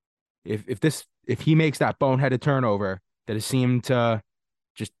if he makes that boneheaded turnover that has seemed to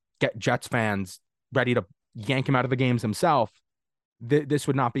just get Jets fans ready to yank him out of the games himself, this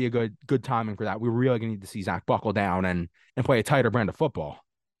would not be a good timing for that. We're really going to need to see Zach buckle down and play a tighter brand of football.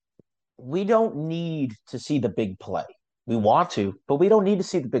 We don't need to see the big play. We want to, but we don't need to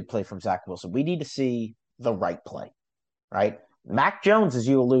see the big play from Zach Wilson. We need to see the right play, right? Mac Jones, as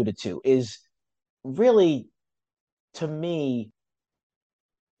you alluded to, is really, to me,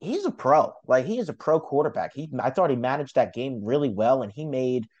 he's a pro. Like, he is a pro quarterback. I thought he managed that game really well, and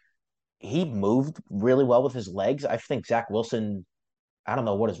he moved really well with his legs. I think Zach Wilson, I don't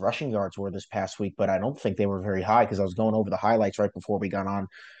know what his rushing yards were this past week, but I don't think they were very high, because I was going over the highlights right before we got on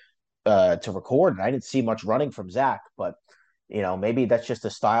to record, and I didn't see much running from Zach, but maybe that's just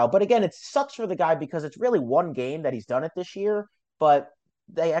a style. But again, it sucks for the guy, because it's really one game that he's done it this year, but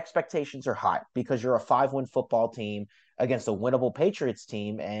the expectations are high, because you're a 5-win football team against a winnable Patriots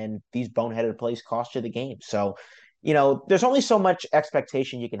team, and these boneheaded plays cost you the game. So, there's only so much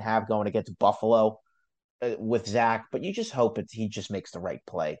expectation you can have going against Buffalo with Zach, but you just hope he just makes the right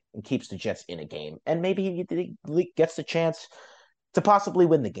play and keeps the Jets in a game, and maybe he gets the chance to possibly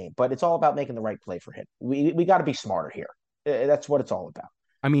win the game. But it's all about making the right play for him. We got to be smarter here. That's what it's all about.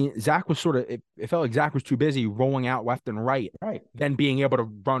 I mean, Zach was it felt like Zach was too busy rolling out left and right than being able to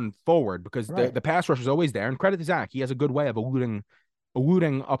run forward, because the pass rush is always there. And credit to Zach, he has a good way of eluding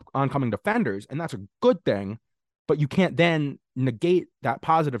up oncoming defenders, and that's a good thing. But you can't then negate that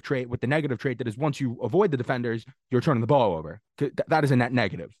positive trait with the negative trait that is, once you avoid the defenders, you're turning the ball over. That is a net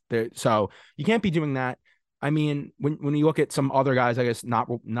negative. So you can't be doing that. I mean, when you look at some other guys, I guess not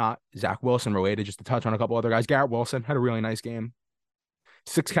Zach Wilson related, just to touch on a couple other guys, Garrett Wilson had a really nice game.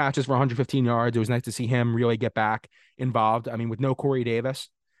 6 catches for 115 yards. It was nice to see him really get back involved. I mean, with no Corey Davis,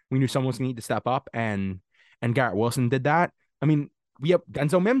 we knew someone was going to need to step up, and Garrett Wilson did that. I mean, we have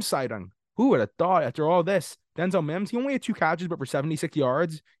Denzel Mims sighting. Who would have thought after all this? Denzel Mims, he only had 2 catches, but for 76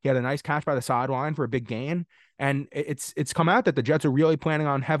 yards. He had a nice catch by the sideline for a big gain. And it's come out that the Jets are really planning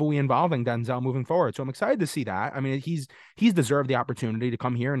on heavily involving Denzel moving forward. So I'm excited to see that. I mean, he's deserved the opportunity to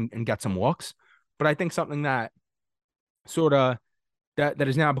come here and get some looks. But I think something that sort of that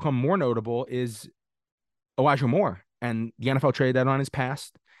has now become more notable is Elijah Moore. And the NFL trade deadline is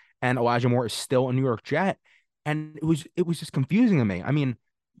passed, and Elijah Moore is still a New York Jet. And it was just confusing to me. I mean,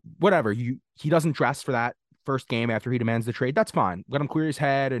 whatever, he doesn't dress for that first game after he demands the trade. That's fine. Let him clear his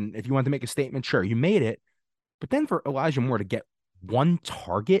head. And if you want to make a statement, sure, you made it. But then for Elijah Moore to get one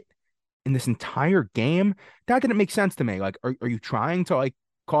target in this entire game, that didn't make sense to me. Like, are you trying to like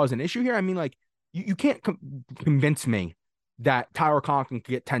cause an issue here? I mean, like, you can't convince me that Tyler Conklin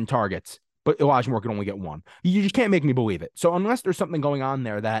could get 10 targets, but Elijah Moore can only get one. You just can't make me believe it. So unless there's something going on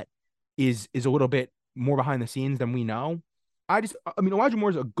there that is a little bit more behind the scenes than we know, I mean, Elijah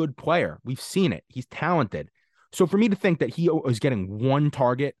Moore is a good player. We've seen it. He's talented. So for me to think that he is getting one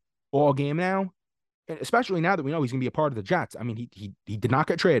target all game now, especially now that we know he's going to be a part of the Jets. I mean, he did not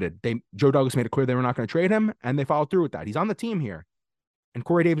get traded. Joe Douglas made it clear they were not going to trade him, and they followed through with that. He's on the team here. And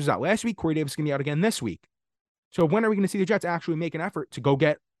Corey Davis was out last week. Corey Davis is going to be out again this week. So when are we going to see the Jets actually make an effort to go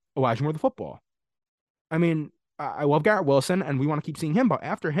get Elijah Moore the football? I mean, I love Garrett Wilson, and we want to keep seeing him, but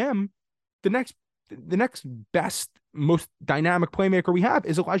after him, the next best, most dynamic playmaker we have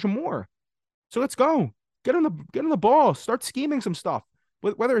is Elijah Moore. So let's go. Get on the ball. Start scheming some stuff.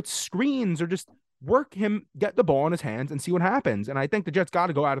 Whether it's screens or just work him, get the ball in his hands and see what happens. And I think the Jets got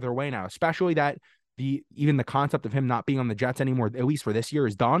to go out of their way now, especially that even the concept of him not being on the Jets anymore, at least for this year,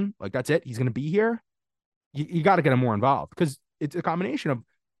 is done. Like, that's it. He's going to be here. You got to get him more involved because it's a combination of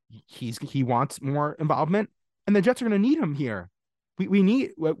he wants more involvement, and the Jets are going to need him here. We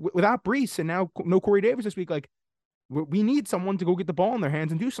need, without Breece and now no Corey Davis this week, like, we need someone to go get the ball in their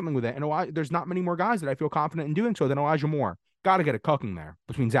hands and do something with it. And there's not many more guys that I feel confident in doing so than Elijah Moore. Got to get it cooking there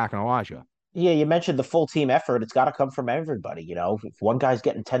between Zach and Elijah. Yeah, you mentioned the full team effort. It's got to come from everybody. If one guy's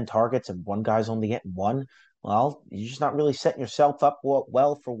getting 10 targets and one guy's only getting one, well, you're just not really setting yourself up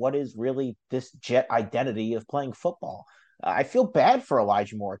well for what is really this Jet identity of playing football. I feel bad for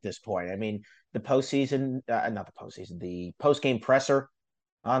Elijah Moore at this point. I mean, not the postseason, the post-game presser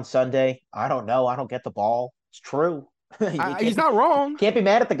on Sunday. I don't know. I don't get the ball. It's true. He's not wrong. Can't be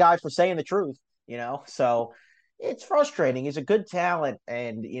mad at the guy for saying the truth. So it's frustrating. He's a good talent,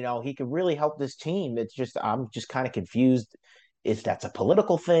 and he could really help this team. I'm just kind of confused if that's a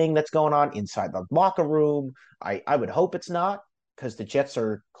political thing that's going on inside the locker room. I would hope it's not, because the Jets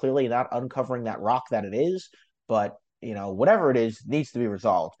are clearly not uncovering that rock that it is. But whatever it is needs to be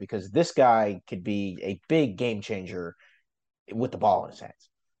resolved, because this guy could be a big game changer with the ball in his hands.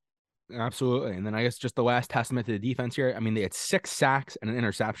 Absolutely. And then I guess just the last testament to the defense here. I mean, they had 6 sacks and an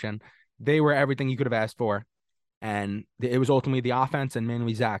interception. They were everything you could have asked for. And it was ultimately the offense and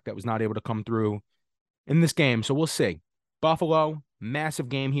mainly Zach that was not able to come through in this game. So we'll see. Buffalo, massive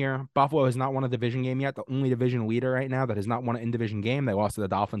game here. Buffalo has not won a division game yet. The only division leader right now that has not won an in-division game. They lost to the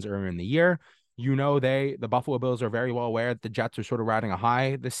Dolphins earlier in the year. The Buffalo Bills are very well aware that the Jets are sort of riding a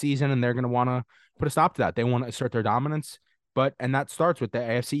high this season, and they're going to want to put a stop to that. They want to assert their dominance. And that starts with the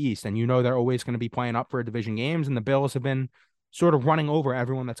AFC East. And they're always going to be playing up for division games. And the Bills have been sort of running over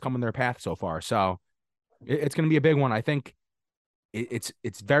everyone that's come in their path so far. So it's going to be a big one. I think it's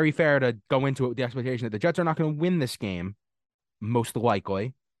very fair to go into it with the expectation that the Jets are not going to win this game, most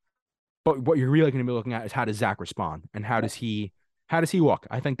likely. But what you're really going to be looking at is, how does Zach respond, and how does he look?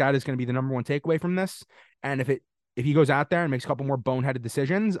 I think that is going to be the number one takeaway from this. And if he goes out there and makes a couple more boneheaded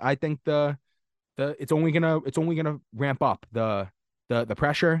decisions, I think it's only gonna ramp up the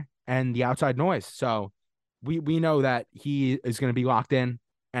pressure and the outside noise. So we know that he is going to be locked in,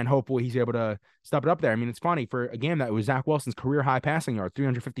 and hopefully he's able to step it up there. I mean, it's funny, for a game that was Zach Wilson's career high passing yard,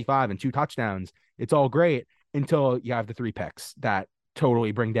 355 and 2 touchdowns. It's all great until you have the 3 picks that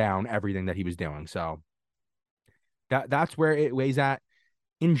totally bring down everything that he was doing. So that's where it lays at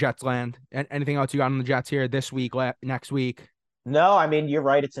in Jets land. And anything else you got on the Jets here this week, next week? No, I mean, you're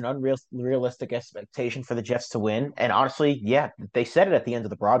right. It's an unrealistic expectation for the Jets to win. And honestly, yeah, they said it at the end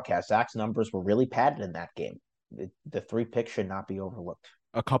of the broadcast. Zach's numbers were really padded in that game. The 3 picks should not be overlooked.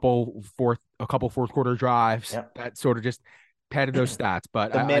 A couple fourth quarter drives, yep, that sort of just padded those stats.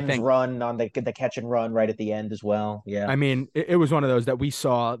 But I think run on the catch and run right at the end as well. Yeah. I mean, it was one of those that we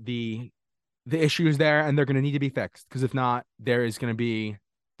saw the issues there, and they're going to need to be fixed, because if not, there's going to be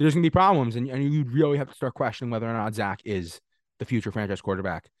problems, and you really have to start questioning whether or not Zach is the future franchise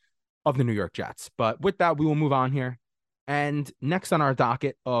quarterback of the New York Jets. But with that, we will move on here. And next on our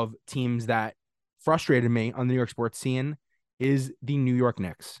docket of teams that frustrated me on the New York sports scene is the New York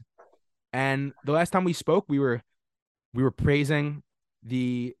Knicks. And the last time we spoke, we were praising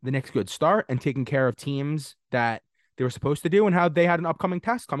the Knicks' good start and taking care of teams that they were supposed to do, and how they had an upcoming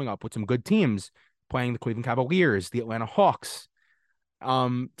test coming up with some good teams playing the Cleveland Cavaliers, the Atlanta Hawks,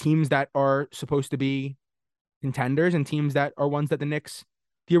 teams that are supposed to be contenders, and teams that are ones that the Knicks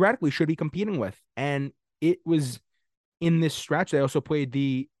theoretically should be competing with. And it was in this stretch, they also played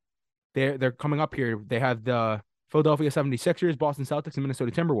the They're coming up here. They have the Philadelphia 76ers, Boston Celtics, and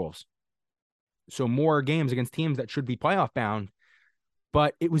Minnesota Timberwolves. So more games against teams that should be playoff bound.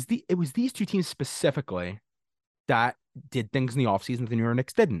 But it was these two teams specifically that did things in the offseason that the New York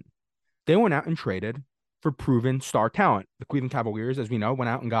Knicks didn't. They went out and traded for proven star talent. The Cleveland Cavaliers, as we know, went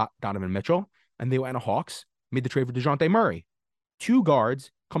out and got Donovan Mitchell, and the Atlanta Hawks made the trade for DeJounte Murray. Two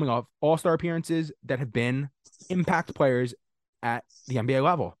guards coming off all-star appearances that have been impact players at the NBA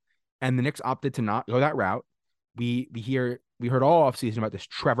level. And the Knicks opted to not go that route. We heard all offseason about this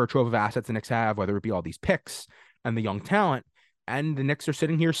Trevor trove of assets the Knicks have, whether it be all these picks and the young talent. And the Knicks are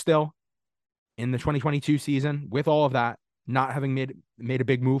sitting here still in the 2022 season with all of that, not having made a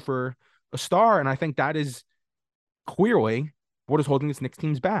big move for a star. And I think that is clearly what is holding this Knicks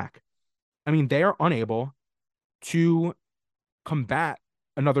teams back. I mean, they are unable to combat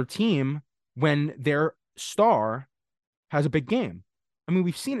another team when their star has a big game. I mean,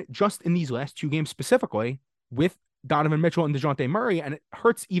 we've seen it just in these last two games specifically with Donovan Mitchell and DeJounte Murray, and it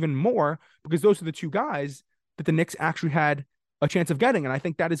hurts even more because those are the two guys that the Knicks actually had a chance of getting. And I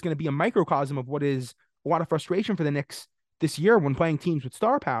think that is going to be a microcosm of what is a lot of frustration for the Knicks this year when playing teams with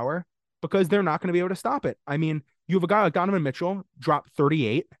star power, because they're not going to be able to stop it. I mean, you have a guy like Donovan Mitchell drop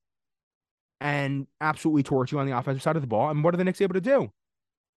 38 and absolutely torch you on the offensive side of the ball. And what are the Knicks able to do?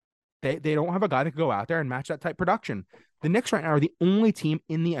 They don't have a guy that can go out there and match that type production. The Knicks right now are the only team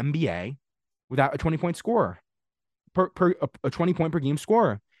in the NBA without a 20-point scorer, a 20-point per game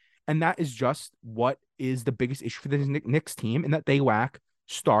scorer. And that is just what is the biggest issue for the Knicks team, in that they lack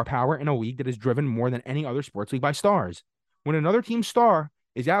star power in a league that is driven more than any other sports league by stars. When another team's star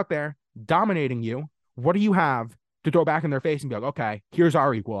is out there dominating you, what do you have to throw back in their face and be like, okay, here's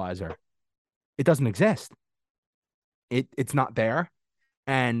our equalizer? It doesn't exist. It's not there.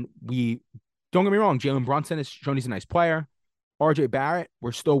 And don't get me wrong, Jalen Brunson has shown he's a nice player. RJ Barrett,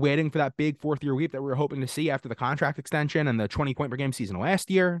 we're still waiting for that big fourth-year leap that we were hoping to see after the contract extension and the 20-point per game season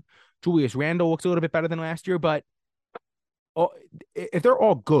last year. Julius Randle looks a little bit better than last year, but if they're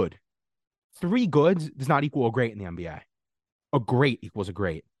all good, 3 goods does not equal a great in the NBA. A great equals a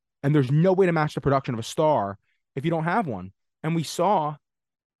great. And there's no way to match the production of a star if you don't have one. And we saw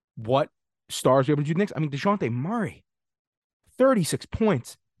what stars were able to do next. I mean, DeJounte Murray, 36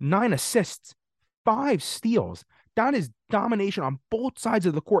 points, 9 assists, 5 steals. That is domination on both sides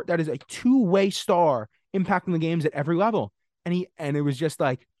of the court. That is a two-way star impacting the games at every level. And it was just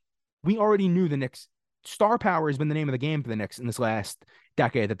like, we already knew the Knicks. Star power has been the name of the game for the Knicks in this last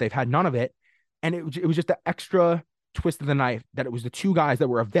decade, that they've had none of it. And it was just the extra twist of the knife that it was the two guys that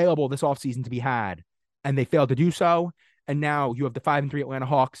were available this offseason to be had, and they failed to do so. And now you have the 5-3 Atlanta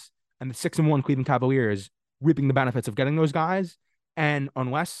Hawks and the 6-1 Cleveland Cavaliers reaping the benefits of getting those guys. And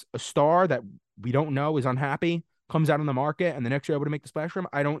unless a star that we don't know is unhappy comes out on the market and the Knicks are able to make the splash room,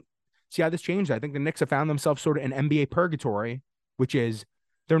 I don't see how this changes. I think the Knicks have found themselves sort of in NBA purgatory, which is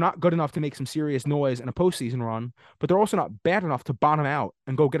they're not good enough to make some serious noise in a postseason run, but they're also not bad enough to bottom out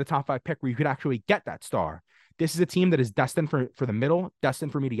and go get a top 5 pick where you could actually get that star. This is a team that is destined for the middle,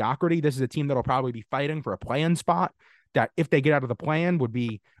 destined for mediocrity. This is a team that will probably be fighting for a play-in spot that, if they get out of the play-in, would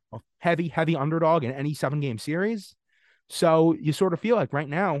be a heavy underdog in any 7-game series. So you sort of feel like right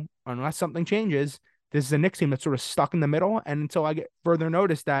now, unless something changes, this is a Knicks team that's sort of stuck in the middle. And until I get further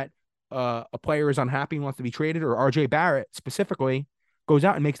notice that a player is unhappy and wants to be traded, or RJ Barrett specifically goes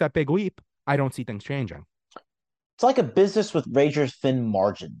out and makes that big leap, I don't see things changing. It's like a business with razor thin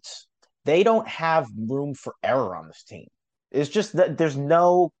margins. They don't have room for error on this team. It's just that there's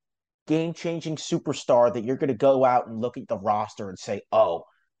no game-changing superstar that you're going to go out and look at the roster and say, oh,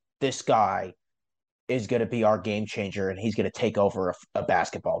 this guy is going to be our game changer and he's going to take over a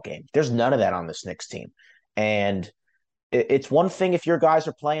basketball game. There's none of that on this Knicks team. And it's one thing if your guys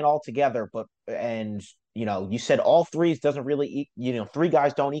are playing all together, and you said all threes doesn't really, 3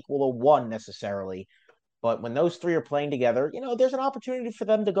 guys don't equal a 1 necessarily. But when those 3 are playing together, there's an opportunity for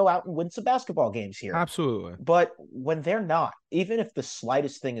them to go out and win some basketball games here. Absolutely. But when they're not, even if the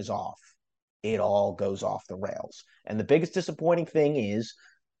slightest thing is off, it all goes off the rails. And the biggest disappointing thing is,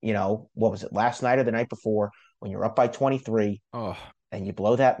 what was it, last night or the night before, when you're up by 23 and you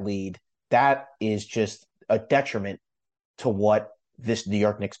blow that lead, that is just a detriment to what this New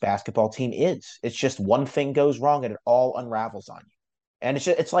York Knicks basketball team is. It's just one thing goes wrong and it all unravels on you. And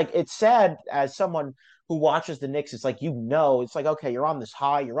it's sad as someone who watches the Knicks. It's like, it's like, okay, you're on this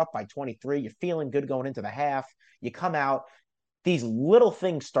high, you're up by 23, you're feeling good going into the half, you come out, these little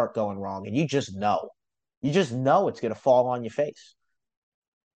things start going wrong, and you just know it's going to fall on your face.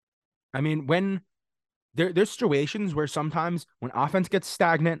 I mean, when there's situations where sometimes when offense gets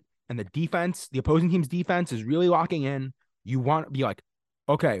stagnant and the opposing team's defense is really locking in, you want to be like,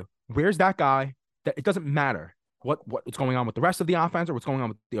 okay, Where's that guy that it doesn't matter what's going on with the rest of the offense or what's going on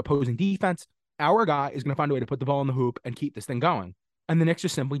with the opposing defense? Our guy is going to find a way to put the ball in the hoop and keep this thing going. And the Knicks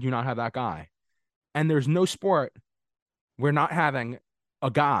just simply do not have that guy. And there's no sport where not having a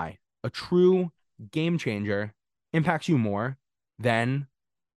guy, a true game changer, impacts you more than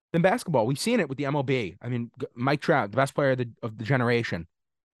basketball. We've seen it with the MLB. I mean, Mike Trout, the best player of the generation,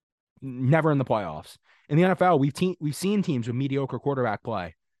 never in the playoffs. In the NFL, we've seen teams with mediocre quarterback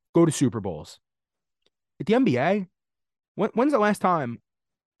play go to Super Bowls. At the NBA, when's the last time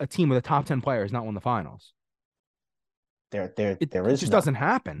a team with a top 10 player has not won the finals? It just doesn't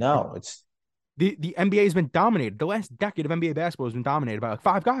happen. No, it's the NBA has been dominated. The last decade of NBA basketball has been dominated by like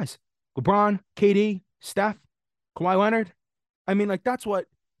 5 guys: LeBron, KD, Steph, Kawhi Leonard. I mean, like that's what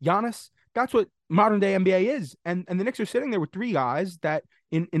Giannis. That's what modern day NBA is. And the Knicks are sitting there with 3 guys that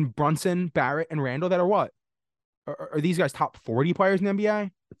in Brunson, Barrett, and Randall that are what? Are these guys top 40 players in the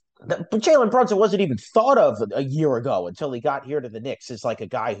NBA? But Jalen Brunson wasn't even thought of a year ago until he got here to the Knicks as like a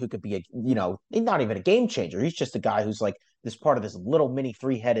guy who could be not even a game changer. He's just a guy who's like this part of this little mini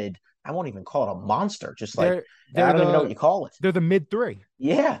 3-headed. I won't even call it a monster. Just like I don't even know what you call it. They're the mid 3.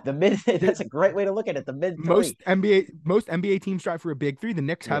 Yeah, the mid. That's a great way to look at it. The mid 3. Most NBA teams strive for a big 3. The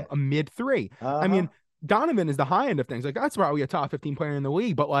Knicks have a mid 3. I mean, Donovan is the high end of things. Like that's probably a top 15 player in the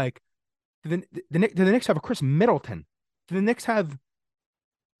league. But like, do the Knicks have a Chris Middleton? Do the Knicks have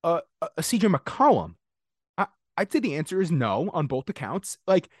a CJ McCollum? I'd say the answer is no on both accounts.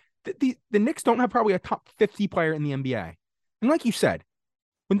 Like the Knicks don't have probably a top 50 player in the NBA. And like you said,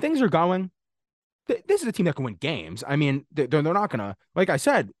 when things are going, this is a team that can win games. I mean, they're not gonna. Like I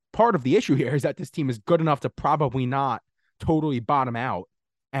said, part of the issue here is that this team is good enough to probably not totally bottom out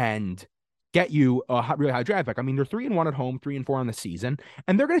and get you a really high draft pick. I mean, they're 3-1 at home, 3-4 on the season,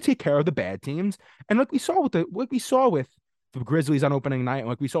 and they're going to take care of the bad teams. And like we saw with the Grizzlies on opening night, and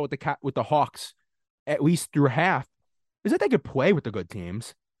like we saw with the Hawks, at least through half, is that they could play with the good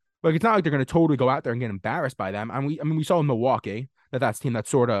teams. Like it's not like they're going to totally go out there and get embarrassed by them. And we saw in Milwaukee that's a team that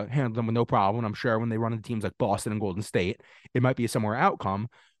sort of handled them with no problem. I'm sure when they run into teams like Boston and Golden State, it might be a similar outcome.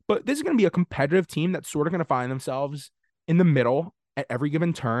 But this is going to be a competitive team that's sort of going to find themselves in the middle at every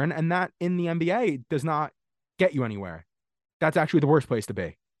given turn, and that in the NBA does not get you anywhere. That's actually the worst place to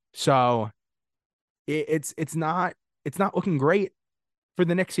be. So it's not looking great for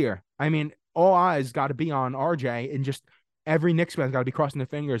the Knicks here. I mean, all eyes got to be on RJ, and just every Knicks fan's got to be crossing their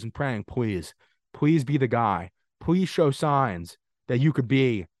fingers and praying, please be the guy. Please show signs that you could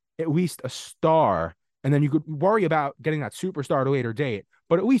be at least a star, and then you could worry about getting that superstar at a later date,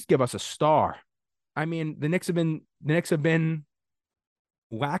 but at least give us a star. I mean, the Knicks have been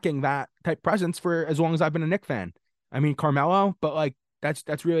lacking that type presence for as long as I've been a Knicks fan. I mean, Carmelo, but like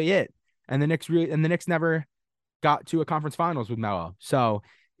that's really it. And the Knicks never got to a conference finals with Melo. So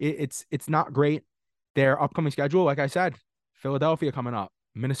it's not great. Their upcoming schedule, like I said, Philadelphia coming up,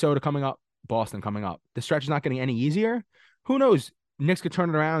 Minnesota coming up, Boston coming up. The stretch is not getting any easier. Who knows? Knicks could turn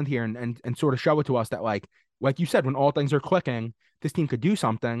it around here and sort of show it to us that like you said, when all things are clicking, this team could do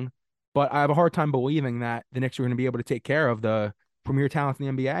something. But I have a hard time believing that the Knicks are going to be able to take care of the premier talent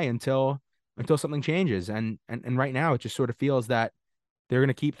in the NBA until something changes. And right now it just sort of feels that they're going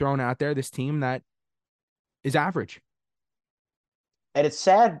to keep throwing out there this team that is average. And it's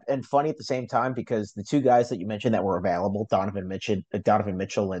sad and funny at the same time because the 2 guys that you mentioned that were available, Donovan Mitchell and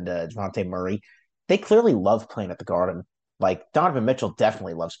Dejounte Murray, they clearly love playing at the Garden. Like Donovan Mitchell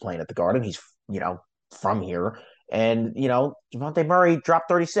definitely loves playing at the Garden. He's, from here. And, Dejounte Murray dropped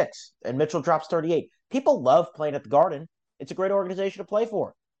 36 and Mitchell drops 38. People love playing at the Garden. It's a great organization to play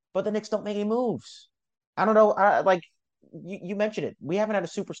for, but the Knicks don't make any moves. I don't know. You mentioned it. We haven't had a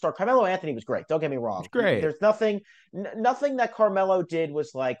superstar. Carmelo Anthony was great. Don't get me wrong. It's great. There's nothing that Carmelo did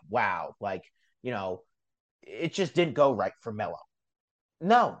was like, wow. Like, it just didn't go right for Melo.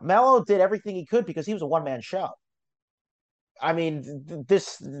 No, Melo did everything he could because he was a one-man show. I mean,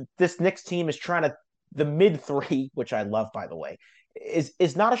 this Knicks team is trying to, the mid 3, which I love, by the way,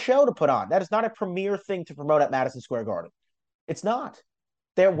 is not a show to put on. That is not a premier thing to promote at Madison Square Garden. It's not.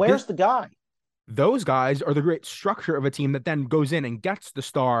 Where's the guy? Those guys are the great structure of a team that then goes in and gets the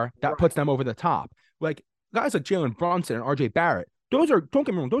star that puts them over the top. Like guys like Jalen Brunson and RJ Barrett, don't get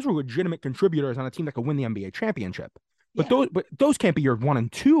me wrong, those are legitimate contributors on a team that could win the NBA championship. But those can't be your 1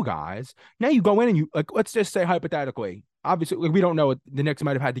 and 2 guys. Now you go in and you like, let's just say hypothetically, obviously we don't know what the Knicks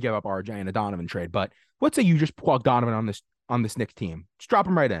might have had to give up RJ in a Donovan trade, but let's say you just plug Donovan on this Knicks team, just drop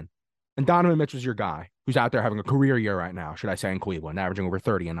him right in, and Donovan Mitchell's your guy who's out there having a career year right now, should I say, in Cleveland, averaging over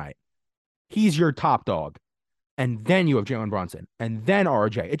 30 a night. He's your top dog. And then you have Jalen Brunson and then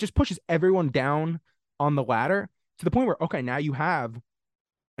RJ. It just pushes everyone down on the ladder to the point where, okay, now you have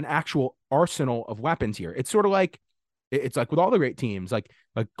an actual arsenal of weapons here. It's sort of like it's like with all the great teams, like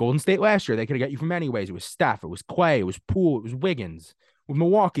Golden State last year, they could have got you from anyways. It was Steph, it was Clay, it was Poole, it was Wiggins. With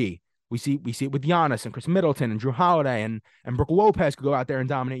Milwaukee, we see it with Giannis and Chris Middleton and Drew Holiday and Brook Lopez could go out there and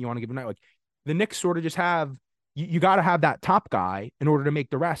dominate you on a given night. Like the Knicks sort of just have you got to have that top guy in order to make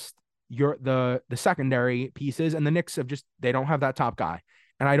the rest the secondary pieces. And the Knicks have just they don't have that top guy.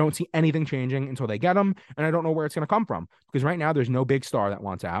 And I don't see anything changing until they get him. And I don't know where it's going to come from because right now there's no big star that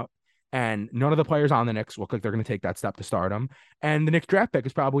wants out. And none of the players on the Knicks look like they're going to take that step to stardom. And the Knicks draft pick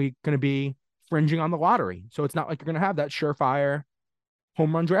is probably going to be fringing on the lottery. So it's not like you're going to have that surefire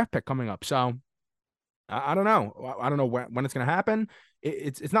home run draft pick coming up. So I don't know. I don't know when it's going to happen.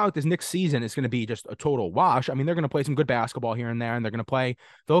 It's not like this Knicks season is going to be just a total wash. I mean, they're going to play some good basketball here and there, and they're going to play.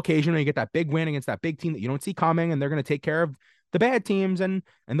 They'll occasionally get that big win against that big team that you don't see coming, and they're going to take care of the bad teams, and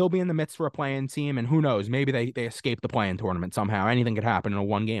they'll be in the midst for a play-in team, and who knows, maybe they escape the play-in tournament somehow. Anything could happen in a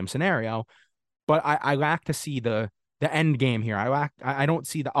one-game scenario, but I lack to see the end game here. I don't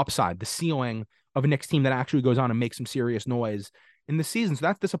see the upside, the ceiling of a Knicks team that actually goes on and makes some serious noise in the season. So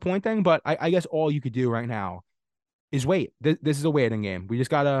that's disappointing, but I guess all you could do right now is wait. This is a waiting game. We just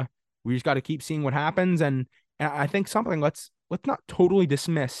gotta keep seeing what happens, and I think something let's not totally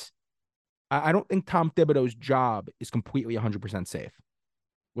dismiss. I don't think Tom Thibodeau's job is completely 100% safe.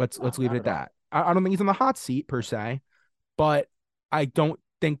 Let's leave it at that. I don't think he's on the hot seat per se, but I don't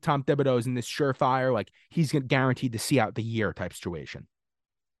think Tom Thibodeau is in this surefire, like he's guaranteed to see out the year type situation.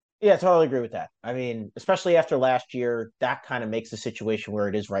 Yeah, I totally agree with that. I mean, especially after last year, that kind of makes the situation where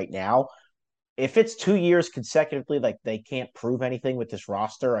it is right now. If it's 2 years consecutively, like they can't prove anything with this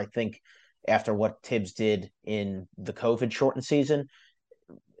roster, I think after what Tibbs did in the COVID shortened season,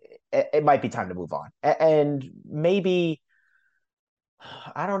 it might be time to move on. And maybe,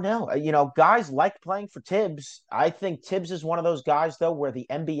 I don't know, guys like playing for Tibbs. I think Tibbs is one of those guys, though, where the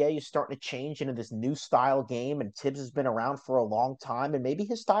NBA is starting to change into this new style game, and Tibbs has been around for a long time, and maybe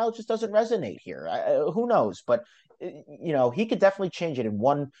his style just doesn't resonate here. Who knows? But, he could definitely change it in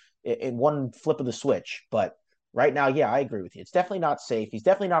one flip of the switch. But right now, yeah, I agree with you. It's definitely not safe. He's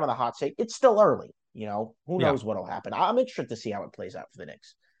definitely not on the hot seat. It's still early. Who knows what'll happen. I'm interested to see how it plays out for the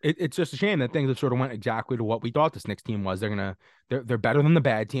Knicks. It's just a shame that things have sort of went exactly to what we thought this Knicks team was. They're better than the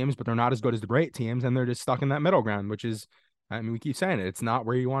bad teams, but they're not as good as the great teams, and they're just stuck in that middle ground, which is, I mean, we keep saying it. It's not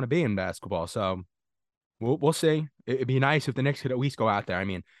where you want to be in basketball. So we'll see. It'd be nice if the Knicks could at least go out there. I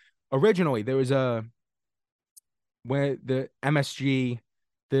mean, originally there was when the MSG,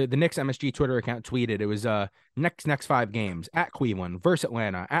 the Knicks MSG Twitter account tweeted, it was next 5 games at Cleveland versus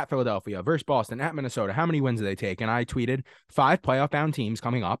Atlanta, at Philadelphia versus Boston, at Minnesota. How many wins do they take? And I tweeted 5 playoff bound teams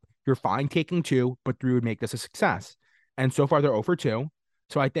coming up. You're fine taking 2, but 3 would make this a success. And so far they're 0 for 2.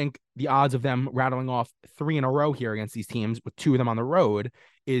 So I think the odds of them rattling off 3 in a row here against these teams with 2 of them on the road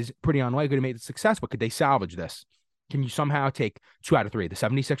is pretty unlikely to make it a success. But could they salvage this? Can you somehow take 2 out of 3? The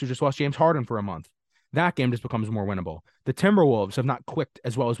 76ers just lost James Harden for a month. That game just becomes more winnable. The Timberwolves have not clicked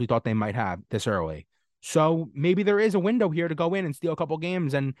as well as we thought they might have this early. So maybe there is a window here to go in and steal a couple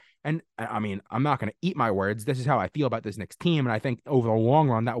games. And I mean, I'm not going to eat my words. This is how I feel about this Knicks team. And I think over the long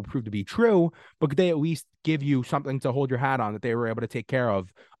run, that will prove to be true. But could they at least give you something to hold your hat on that they were able to take care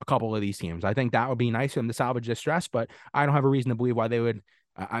of a couple of these teams? I think that would be nice for them to salvage this stress, but I don't have a reason to believe why they would.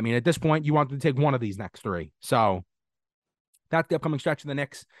 I mean, at this point, you want them to take one of these next 3. So that's the upcoming stretch of the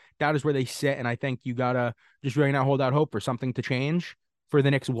Knicks. That is where they sit, and I think you got to just really not hold out hope for something to change for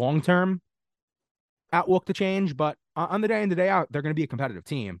the Knicks long-term outlook to change. But on the day in the day out, they're going to be a competitive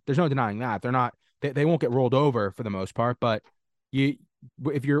team. There's no denying that. They're not. They won't get rolled over for the most part. But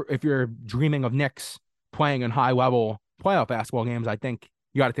if you're dreaming of Knicks playing in high-level playoff basketball games, I think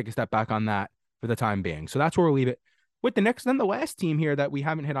you got to take a step back on that for the time being. So that's where we'll leave it with the Knicks. Then the last team here that we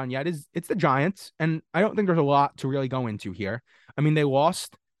haven't hit on yet it's the Giants, and I don't think there's a lot to really go into here. I mean, they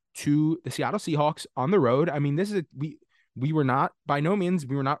lost to the Seattle Seahawks on the road. I mean, this is we were not, by no means,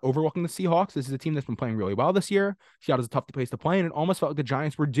 we were not overlooking the Seahawks. This is a team that's been playing really well this year. Seattle's a tough place to play, and it almost felt like the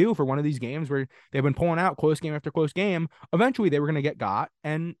Giants were due for one of these games where they've been pulling out close game after close game. Eventually, they were going to get got,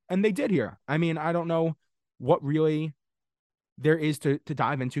 and they did here. I mean, I don't know what really there is to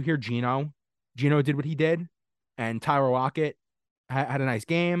dive into here. Gino did what he did, and Tyler Lockett had a nice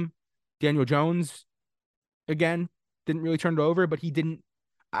game. Daniel Jones, again, didn't really turn it over, but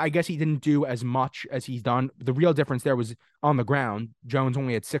I guess he didn't do as much as he's done. The real difference there was on the ground. Jones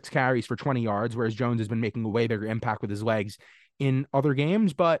only had 6 carries for 20 yards, whereas Jones has been making a way bigger impact with his legs in other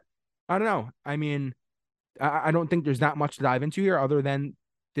games. But I don't know. I mean, I don't think there's that much to dive into here other than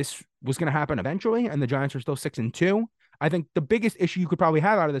this was going to happen eventually, and the Giants are still 6-2. I think the biggest issue you could probably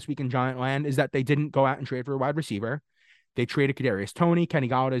have out of this week in Giant land is that they didn't go out and trade for a wide receiver. They traded Kadarius Toney. Kenny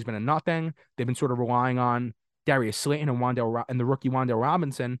Galladay's been a nothing. They've been sort of relying on Darius Slayton and the rookie Wan'Dale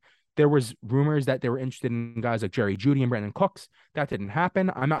Robinson. There was rumors that they were interested in guys like Jerry Jeudy and Brandon Cooks. That didn't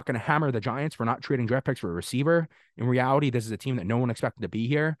happen. I'm not going to hammer the Giants for not trading draft picks for a receiver. In reality, this is a team that no one expected to be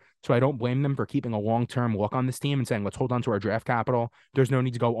here. So I don't blame them for keeping a long-term look on this team and saying, let's hold on to our draft capital. There's no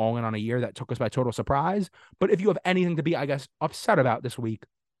need to go all in on a year that took us by total surprise. But if you have anything to be, I guess, upset about this week,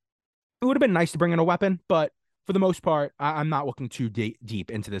 it would have been nice to bring in a weapon. But for the most part, I'm not looking too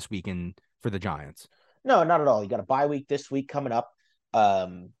deep into this weekend for the Giants. No, not at all. You got a bye week this week coming up.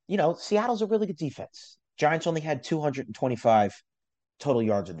 Seattle's a really good defense. Giants only had 225 total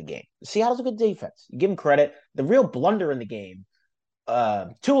yards in the game. Seattle's a good defense. You give them credit. The real blunder in the game,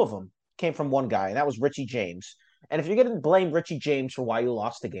 two of them came from one guy, and that was Richie James. And if you're going to blame Richie James for why you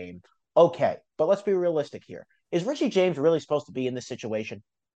lost the game, okay. But let's be realistic here. Is Richie James really supposed to be in this situation?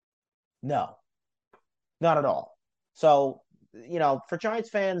 No, not at all. So, for Giants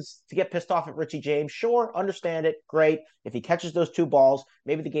fans to get pissed off at Richie James, sure, understand it, great. If he catches those two balls,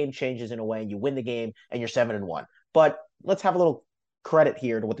 maybe the game changes in a way and you win the game and you're 7-1. But let's have a little credit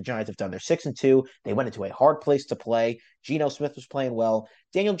here to what the Giants have done. They're 6-2. They went into a hard place to play. Geno Smith was playing well.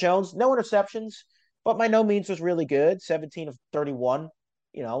 Daniel Jones, no interceptions, but by no means was really good. 17 of 31,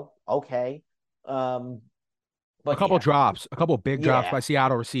 okay. But a couple drops, a couple big drops by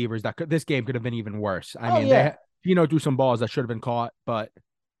Seattle receivers. This game could have been even worse. I mean, they threw some balls that should have been caught, but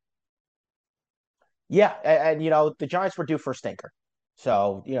and the Giants were due for a stinker.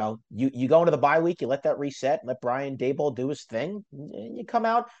 So you go into the bye week, you let that reset, let Brian Daboll do his thing, and you come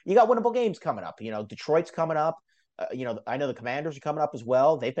out. You got winnable games coming up. Detroit's coming up. I know the Commanders are coming up as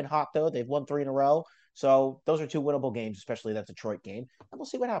well. They've been hot though. They've won 3 in a row. So those are 2 winnable games, especially that Detroit game, and we'll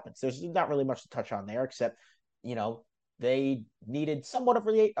see what happens. There's not really much to touch on there except. They needed somewhat of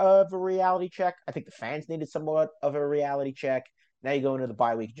a reality check. I think the fans needed somewhat of a reality check. Now you go into the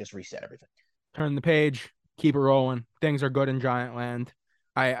bye week and just reset everything. Turn the page, keep it rolling. Things are good in Giant Land.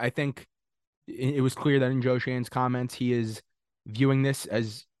 I think it was clear that in Joe Shane's comments, he is viewing this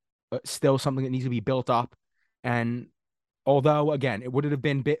as still something that needs to be built up. And although, again, it would have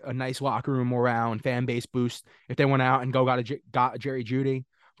been a nice locker room morale and fan base boost if they went out and got Jerry Jeudy.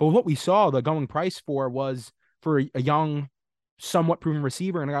 But what we saw, the going price was for a young, somewhat proven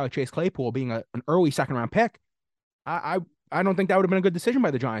receiver and a guy like Chase Claypool being an early second-round pick. I don't think that would have been a good decision by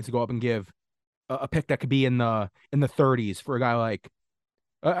the Giants to go up and give a pick that could be in the 30s for a guy like.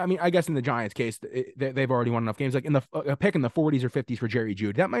 I guess in the Giants' case, they've already won enough games. Like a pick in the 40s or 50s for Jerry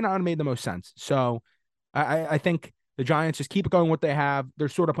Jeudy, that might not have made the most sense. So I think the Giants just keep going what they have. They're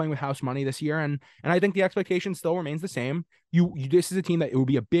sort of playing with house money this year, and I think the expectation still remains the same. This is a team that it will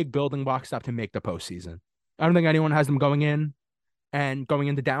be a big building block step to make the postseason. I don't think anyone has them going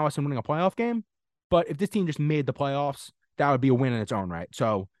into Dallas and winning a playoff game. But if this team just made the playoffs, that would be a win in its own right.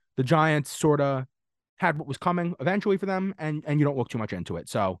 So the Giants sort of had what was coming eventually for them, and you don't look too much into it.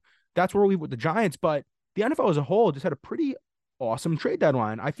 So that's where we leave with the Giants. But the NFL as a whole just had a pretty awesome trade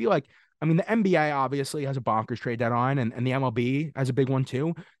deadline. I feel like, the NBA obviously has a bonkers trade deadline, and the MLB has a big one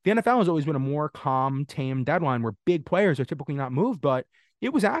too. The NFL has always been a more calm, tame deadline where big players are typically not moved, but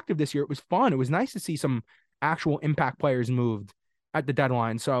it was active this year. It was fun. It was nice to see some actual impact players moved at the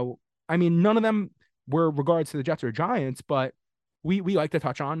deadline. So, none of them were regards to the Jets or Giants, but we like to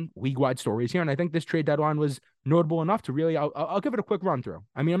touch on league-wide stories here. And I think this trade deadline was notable enough to really, I'll give it a quick run through.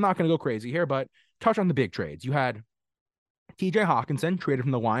 I'm not going to go crazy here, but touch on the big trades. You had TJ Hawkinson traded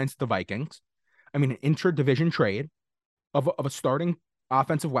from the Lions to the Vikings. An intra-division trade of a starting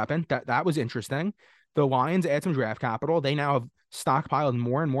offensive weapon. That was interesting. The Lions add some draft capital. They now have stockpiled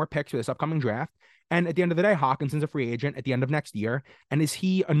more and more picks for this upcoming draft. And at the end of the day, Hawkinson's a free agent at the end of next year. And is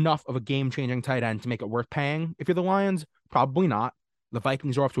he enough of a game-changing tight end to make it worth paying? If you're the Lions, probably not. The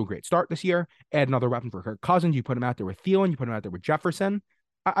Vikings are off to a great start this year. Add another weapon for Kirk Cousins. You put him out there with Thielen. You put him out there with Jefferson.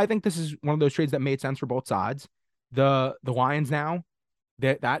 I think this is one of those trades that made sense for both sides. The Lions now,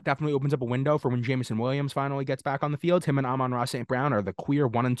 that definitely opens up a window for when Jameson Williams finally gets back on the field. Him and Amon-Ra St. Brown are the clear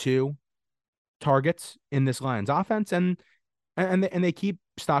 1 and 2 targets in this Lions offense. And they keep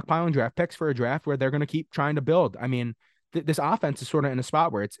stockpiling draft picks for a draft where they're going to keep trying to build. This offense is sort of in a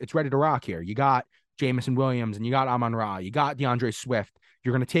spot where it's ready to rock here. You got Jameson Williams and you got Amon-Ra, you got DeAndre Swift.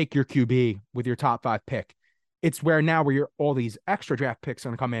 You're going to take your QB with your top 5 pick. It's where now where all these extra draft picks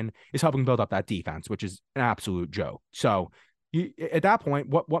going to come in is helping build up that defense, which is an absolute joke. So at that point,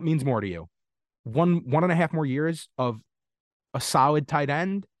 what means more to you? 1.5 more years of a solid tight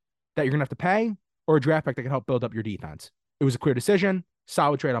end that you're going to have to pay, or a draft pick that can help build up your defense? It was a clear decision,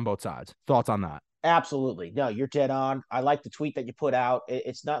 solid trade on both sides. Thoughts on that? Absolutely. No, you're dead on. I like the tweet that you put out.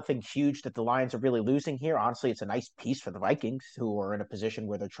 It's nothing huge that the Lions are really losing here. Honestly, it's a nice piece for the Vikings, who are in a position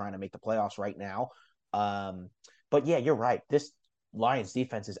where they're trying to make the playoffs right now. Um, but yeah, you're right. This Lions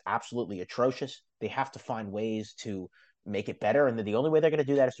defense is absolutely atrocious. They have to find ways to make it better, and the only way they're going to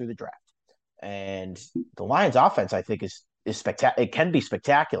do that is through the draft. And the Lions offense, I think, is spectacular. It can be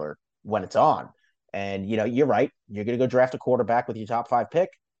spectacular when it's on. And you're right. You're going to go draft a quarterback with your top 5 pick.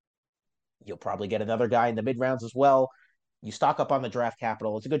 You'll probably get another guy in the mid rounds as well. You stock up on the draft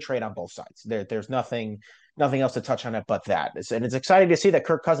capital. It's a good trade on both sides. There's nothing else to touch on it but that. And it's exciting to see that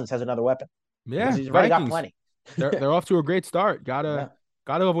Kirk Cousins has another weapon because Yeah, he's already got Vikings. plenty. They're off to a great start. Yeah.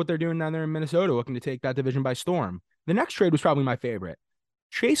 Gotta love what they're doing down there in Minnesota, looking to take that division by storm. The next trade was probably my favorite.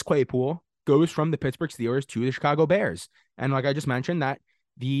 Chase Claypool goes from the Pittsburgh Steelers to the Chicago Bears. And like I just mentioned, that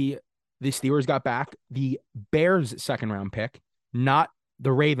the Steelers got back the Bears' second round pick, not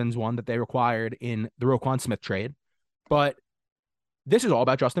the Ravens one that they required in the Roquan Smith trade. But this is all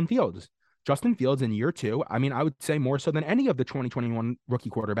about Justin Fields. Justin Fields in year 2, I mean, I would say more so than any of the 2021 rookie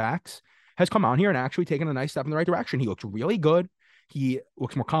quarterbacks, has come on here and actually taken a nice step in the right direction. He looks really good. He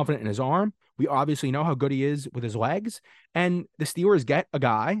looks more confident in his arm. We obviously know how good he is with his legs. And the Steelers get a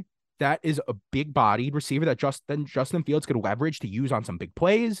guy that is a big bodied receiver that Justin Fields could leverage to use on some big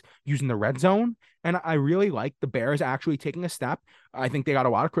plays, using the red zone. And I really like the Bears actually taking a step. I think they got a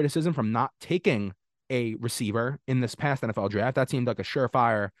lot of criticism from not taking a receiver in this past NFL draft. That seemed like a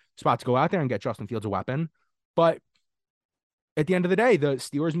surefire spot to go out there and get Justin Fields a weapon. But at the end of the day, the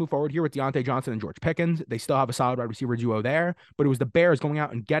Steelers move forward here with Deontay Johnson and George Pickens. They still have a solid wide receiver duo there, but it was the Bears going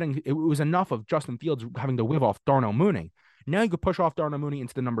out and getting, it was enough of Justin Fields having to live off Darnell Mooney. Now you could push off Darnell Mooney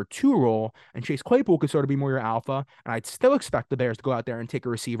into the number 2 role, and Chase Claypool could sort of be more your alpha. And I'd still expect the Bears to go out there and take a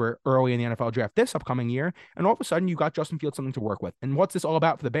receiver early in the NFL draft this upcoming year. And all of a sudden, you got Justin Fields something to work with. And what's this all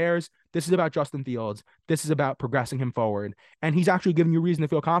about for the Bears? This is about Justin Fields. This is about progressing him forward. And he's actually giving you reason to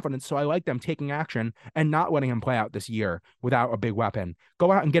feel confident. So I like them taking action and not letting him play out this year without a big weapon.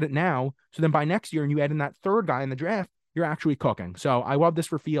 Go out and get it now. So then by next year, and you add in that third guy in the draft, you're actually cooking. So I love this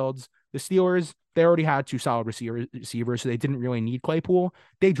for Fields. The Steelers, they already had 2 solid receivers, so they didn't really need Claypool.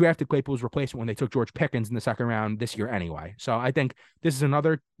 They drafted Claypool's replacement when they took George Pickens in the second round this year anyway. So I think this is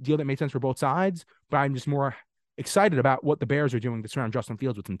another deal that made sense for both sides, but I'm just more excited about what the Bears are doing to surround Justin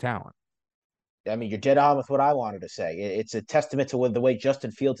Fields with some talent. I mean, you're dead on with what I wanted to say. It's a testament to the way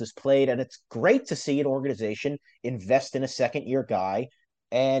Justin Fields has played, and it's great to see an organization invest in a second-year guy.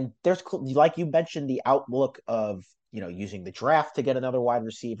 And there's, like you mentioned, the outlook of using the draft to get another wide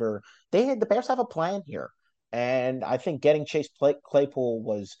receiver. The Bears have a plan here, and I think getting Chase Claypool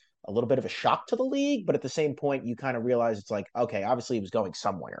was a little bit of a shock to the league, but at the same point, you kind of realize it's like, okay, obviously he was going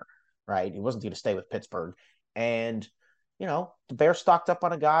somewhere, right? He wasn't going to stay with Pittsburgh, and the Bears stocked up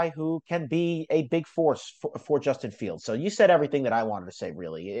on a guy who can be a big force for Justin Fields. So you said everything that I wanted to say,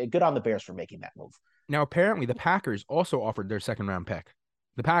 really. Good on the Bears for making that move. Now, apparently, the Packers also offered their second round pick.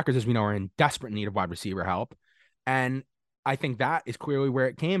 The Packers, as we know, are in desperate need of wide receiver help. And I think that is clearly where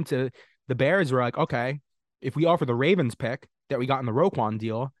it came to. The Bears were like, okay, if we offer the Ravens pick that we got in the Roquan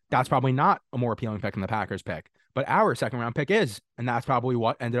deal, that's probably not a more appealing pick than the Packers pick. But our second round pick is. And that's probably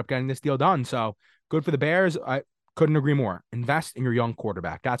what ended up getting this deal done. So good for the Bears. I couldn't agree more. Invest in your young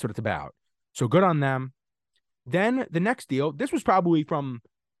quarterback. That's what it's about. So good on them. Then the next deal, this was probably from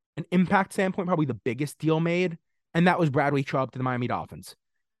an impact standpoint, probably the biggest deal made. And that was Bradley Chubb to the Miami Dolphins.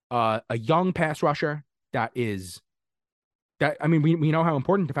 A young pass rusher I mean, we know how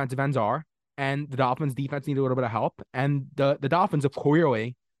important defensive ends are, and the Dolphins defense need a little bit of help. And the Dolphins have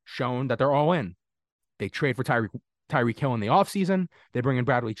clearly shown that they're all in. They trade for Tyreek Hill in the offseason. They bring in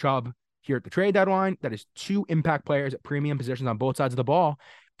Bradley Chubb here at the trade deadline. That is 2 impact players at premium positions on both sides of the ball.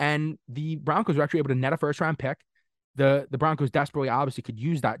 And the Broncos were actually able to net a first-round pick. The Broncos desperately obviously could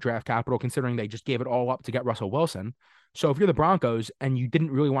use that draft capital, considering they just gave it all up to get Russell Wilson. So if you're the Broncos and you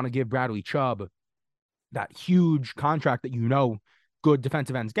didn't really want to give Bradley Chubb that huge contract that good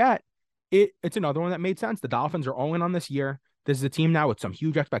defensive ends get, it's another one that made sense. The Dolphins are all in on this year. This is a team now with some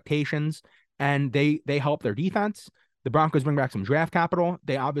huge expectations, and they help their defense. The Broncos bring back some draft capital.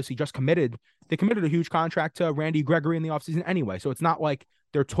 They obviously committed a huge contract to Randy Gregory in the offseason anyway. So it's not like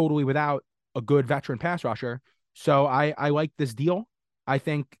they're totally without a good veteran pass rusher. So I like this deal. I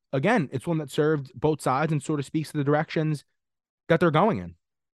think, again, it's one that served both sides and sort of speaks to the directions that they're going in.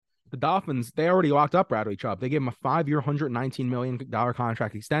 The Dolphins, they already locked up Bradley Chubb. They gave him a 5-year, $119 million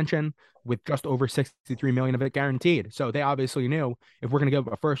contract extension with just over $63 million of it guaranteed. So they obviously knew, if we're going to give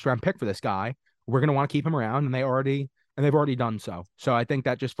a first-round pick for this guy, we're going to want to keep him around, and they've already done so. So I think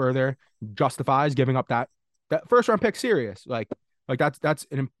that just further justifies giving up that first-round pick serious. Like, Like that's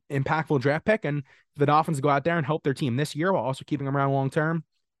an impactful draft pick. And the Dolphins go out there and help their team this year while also keeping them around long term.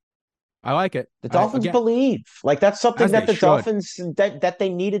 I like it. The Dolphins Again, believe. Like that's something as that they the should. Dolphins that they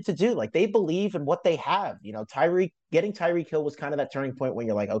needed to do. Like they believe in what they have. Getting Tyreek Hill was kind of that turning point when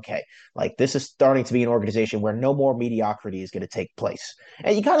you're like, okay, like this is starting to be an organization where no more mediocrity is going to take place.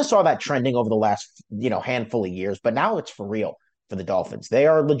 And you kind of saw that trending over the last, handful of years, but now it's for real for the Dolphins. They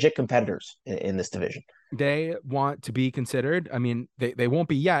are legit competitors in this division. They want to be considered. I mean, they won't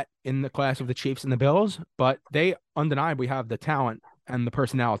be yet in the class of the Chiefs and the Bills, but they undeniably have the talent and the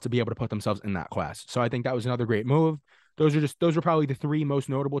personnel to be able to put themselves in that class. So I think that was another great move. Those are probably the three most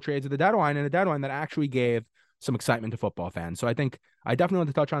notable trades of the deadline, and a deadline that actually gave some excitement to football fans. So I think I definitely want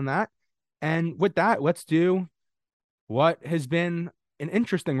to touch on that. And with that, let's do what has been an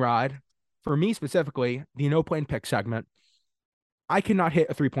interesting ride for me specifically, the no point pick segment. I cannot hit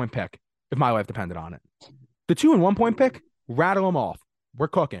a 3-point pick if my life depended on it. The 2 and 1 point pick, rattle them off. We're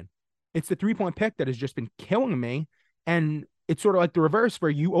cooking. It's the 3-point pick that has just been killing me. And it's sort of like the reverse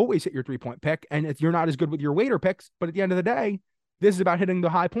where you always hit your 3-point pick and you're not as good with your waiter picks. But at the end of the day, this is about hitting the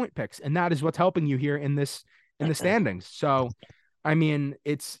high point picks. And that is what's helping you here in the standings. So, I mean,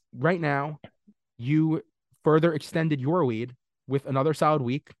 it's right now, you further extended your lead with another solid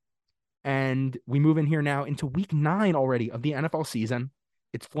week. And we move in here now into week 9 already of the NFL season.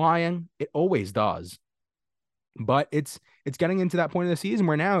 It's flying. It always does. But it's getting into that point of the season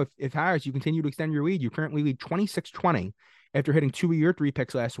where now, if Harris, you continue to extend your lead, you currently lead 26-20 after hitting 2 of your 3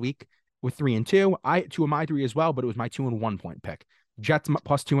 picks last week with 3 and 2. I 2 of my 3 as well, but it was my 2 and 1 point pick. Jets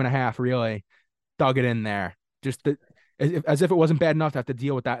plus 2.5 really dug it in there. Just as if it wasn't bad enough to have to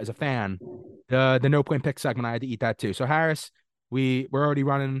deal with that as a fan. The no point pick segment, I had to eat that too. So Harris, we're already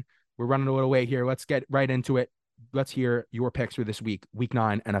running. We're running a little late here. Let's get right into it. Let's hear your picks for this week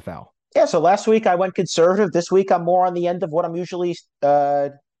 9 NFL. Yeah, so last week I went conservative. This week I'm more on the end of what I'm usually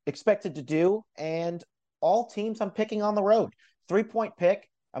expected to do. And all teams I'm picking on the road. 3-point pick.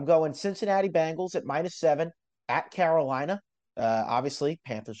 I'm going Cincinnati Bengals at -7 at Carolina. Obviously,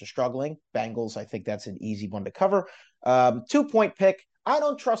 Panthers are struggling. Bengals, I think that's an easy one to cover. 2-point pick. I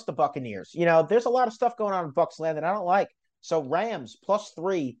don't trust the Buccaneers. There's a lot of stuff going on in Bucs land that I don't like. So Rams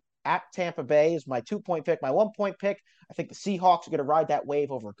 +3 at Tampa Bay is my 2-point pick. My 1-point pick, I think the Seahawks are going to ride that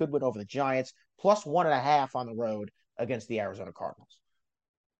wave over a good win over the Giants, +1.5 on the road against the Arizona Cardinals.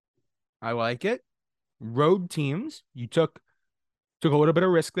 I like it. Road teams, you took a little bit of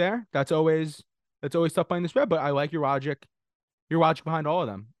risk there. That's always tough playing the spread, but I like your logic. Your logic behind all of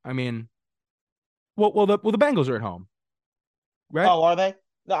them. I mean, the Bengals are at home, right? Oh, are they?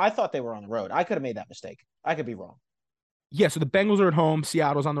 No, I thought they were on the road. I could have made that mistake. I could be wrong. Yeah, so the Bengals are at home,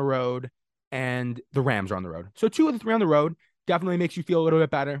 Seattle's on the road, and the Rams are on the road. So 2 of the 3 on the road definitely makes you feel a little bit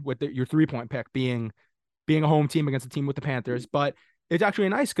better with your 3-point pick being a home team against a team with the Panthers. But it's actually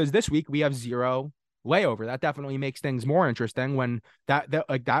nice because this week we have 0 layover. That definitely makes things more interesting when that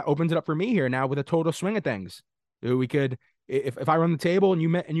opens it up for me here now with a total swing of things. We could, if I run the table and you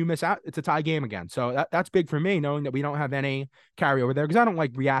miss out, it's a tie game again. So that's big for me, knowing that we don't have any carryover there, because I don't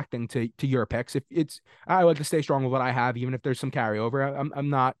like reacting to your picks. I like to stay strong with what I have, even if there's some carryover. I'm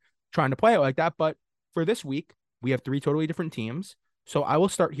not trying to play it like that. But for this week, we have 3 totally different teams. So I will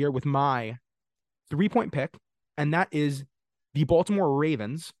start here with my 3-point pick, and that is the Baltimore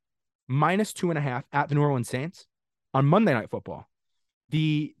Ravens -2.5 at the New Orleans Saints on Monday Night Football.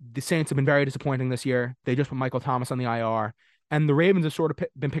 The Saints have been very disappointing this year. They just put Michael Thomas on the IR, and the Ravens have sort of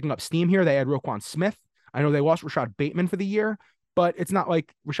been picking up steam here. They had Roquan Smith. I know they lost Rashad Bateman for the year, but it's not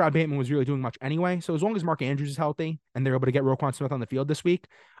like Rashad Bateman was really doing much anyway. So as long as Mark Andrews is healthy and they're able to get Roquan Smith on the field this week,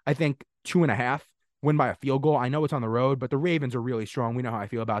 I think 2.5 win by a field goal. I know it's on the road, but the Ravens are really strong. We know how I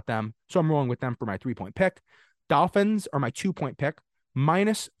feel about them. So I'm rolling with them for my 3-point pick. Dolphins are my 2-point pick,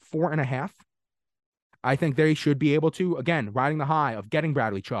 -4.5. I think they should be able to, again, riding the high of getting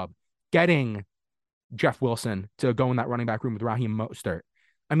Bradley Chubb, getting Jeff Wilson to go in that running back room with Raheem Mostert.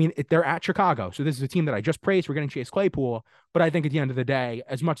 I mean, they're at Chicago. So this is a team that I just praised for getting Chase Claypool. But I think at the end of the day,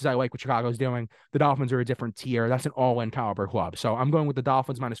 as much as I like what Chicago's doing, the Dolphins are a different tier. That's an all-in caliber club. So I'm going with the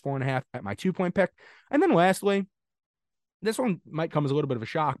Dolphins -4.5 at my 2-point pick. And then lastly, this one might come as a little bit of a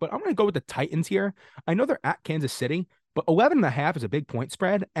shock, but I'm going to go with the Titans here. I know they're at Kansas City, but 11.5 is a big point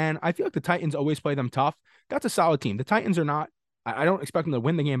spread, and I feel like the Titans always play them tough. That's a solid team. The Titans are not, I don't expect them to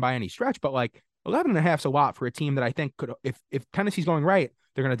win the game by any stretch, but like 11.5 is a lot for a team that I think could, if Tennessee's going right,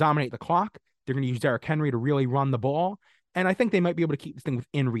 they're going to dominate the clock. They're going to use Derrick Henry to really run the ball, and I think they might be able to keep this thing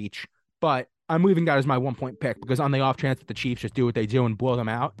within reach. But I'm leaving that as my 1-point pick because on the off chance that the Chiefs just do what they do and blow them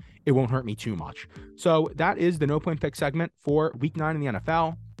out, it won't hurt me too much. So that is the no-point pick segment for week 9 in the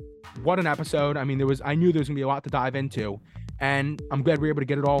NFL. What an episode. I mean, I knew there was going to be a lot to dive into. And I'm glad we were able to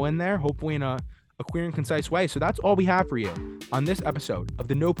get it all in there, hopefully in a clear and concise way. So that's all we have for you on this episode of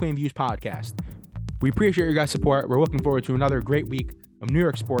the No Plain Views podcast. We appreciate your guys' support. We're looking forward to another great week of New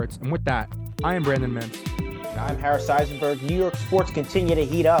York sports. And with that, I am Brandon Mintz. And I'm Harris Eisenberg. New York sports continue to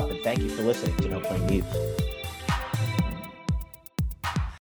heat up, and thank you for listening to No Plain Views.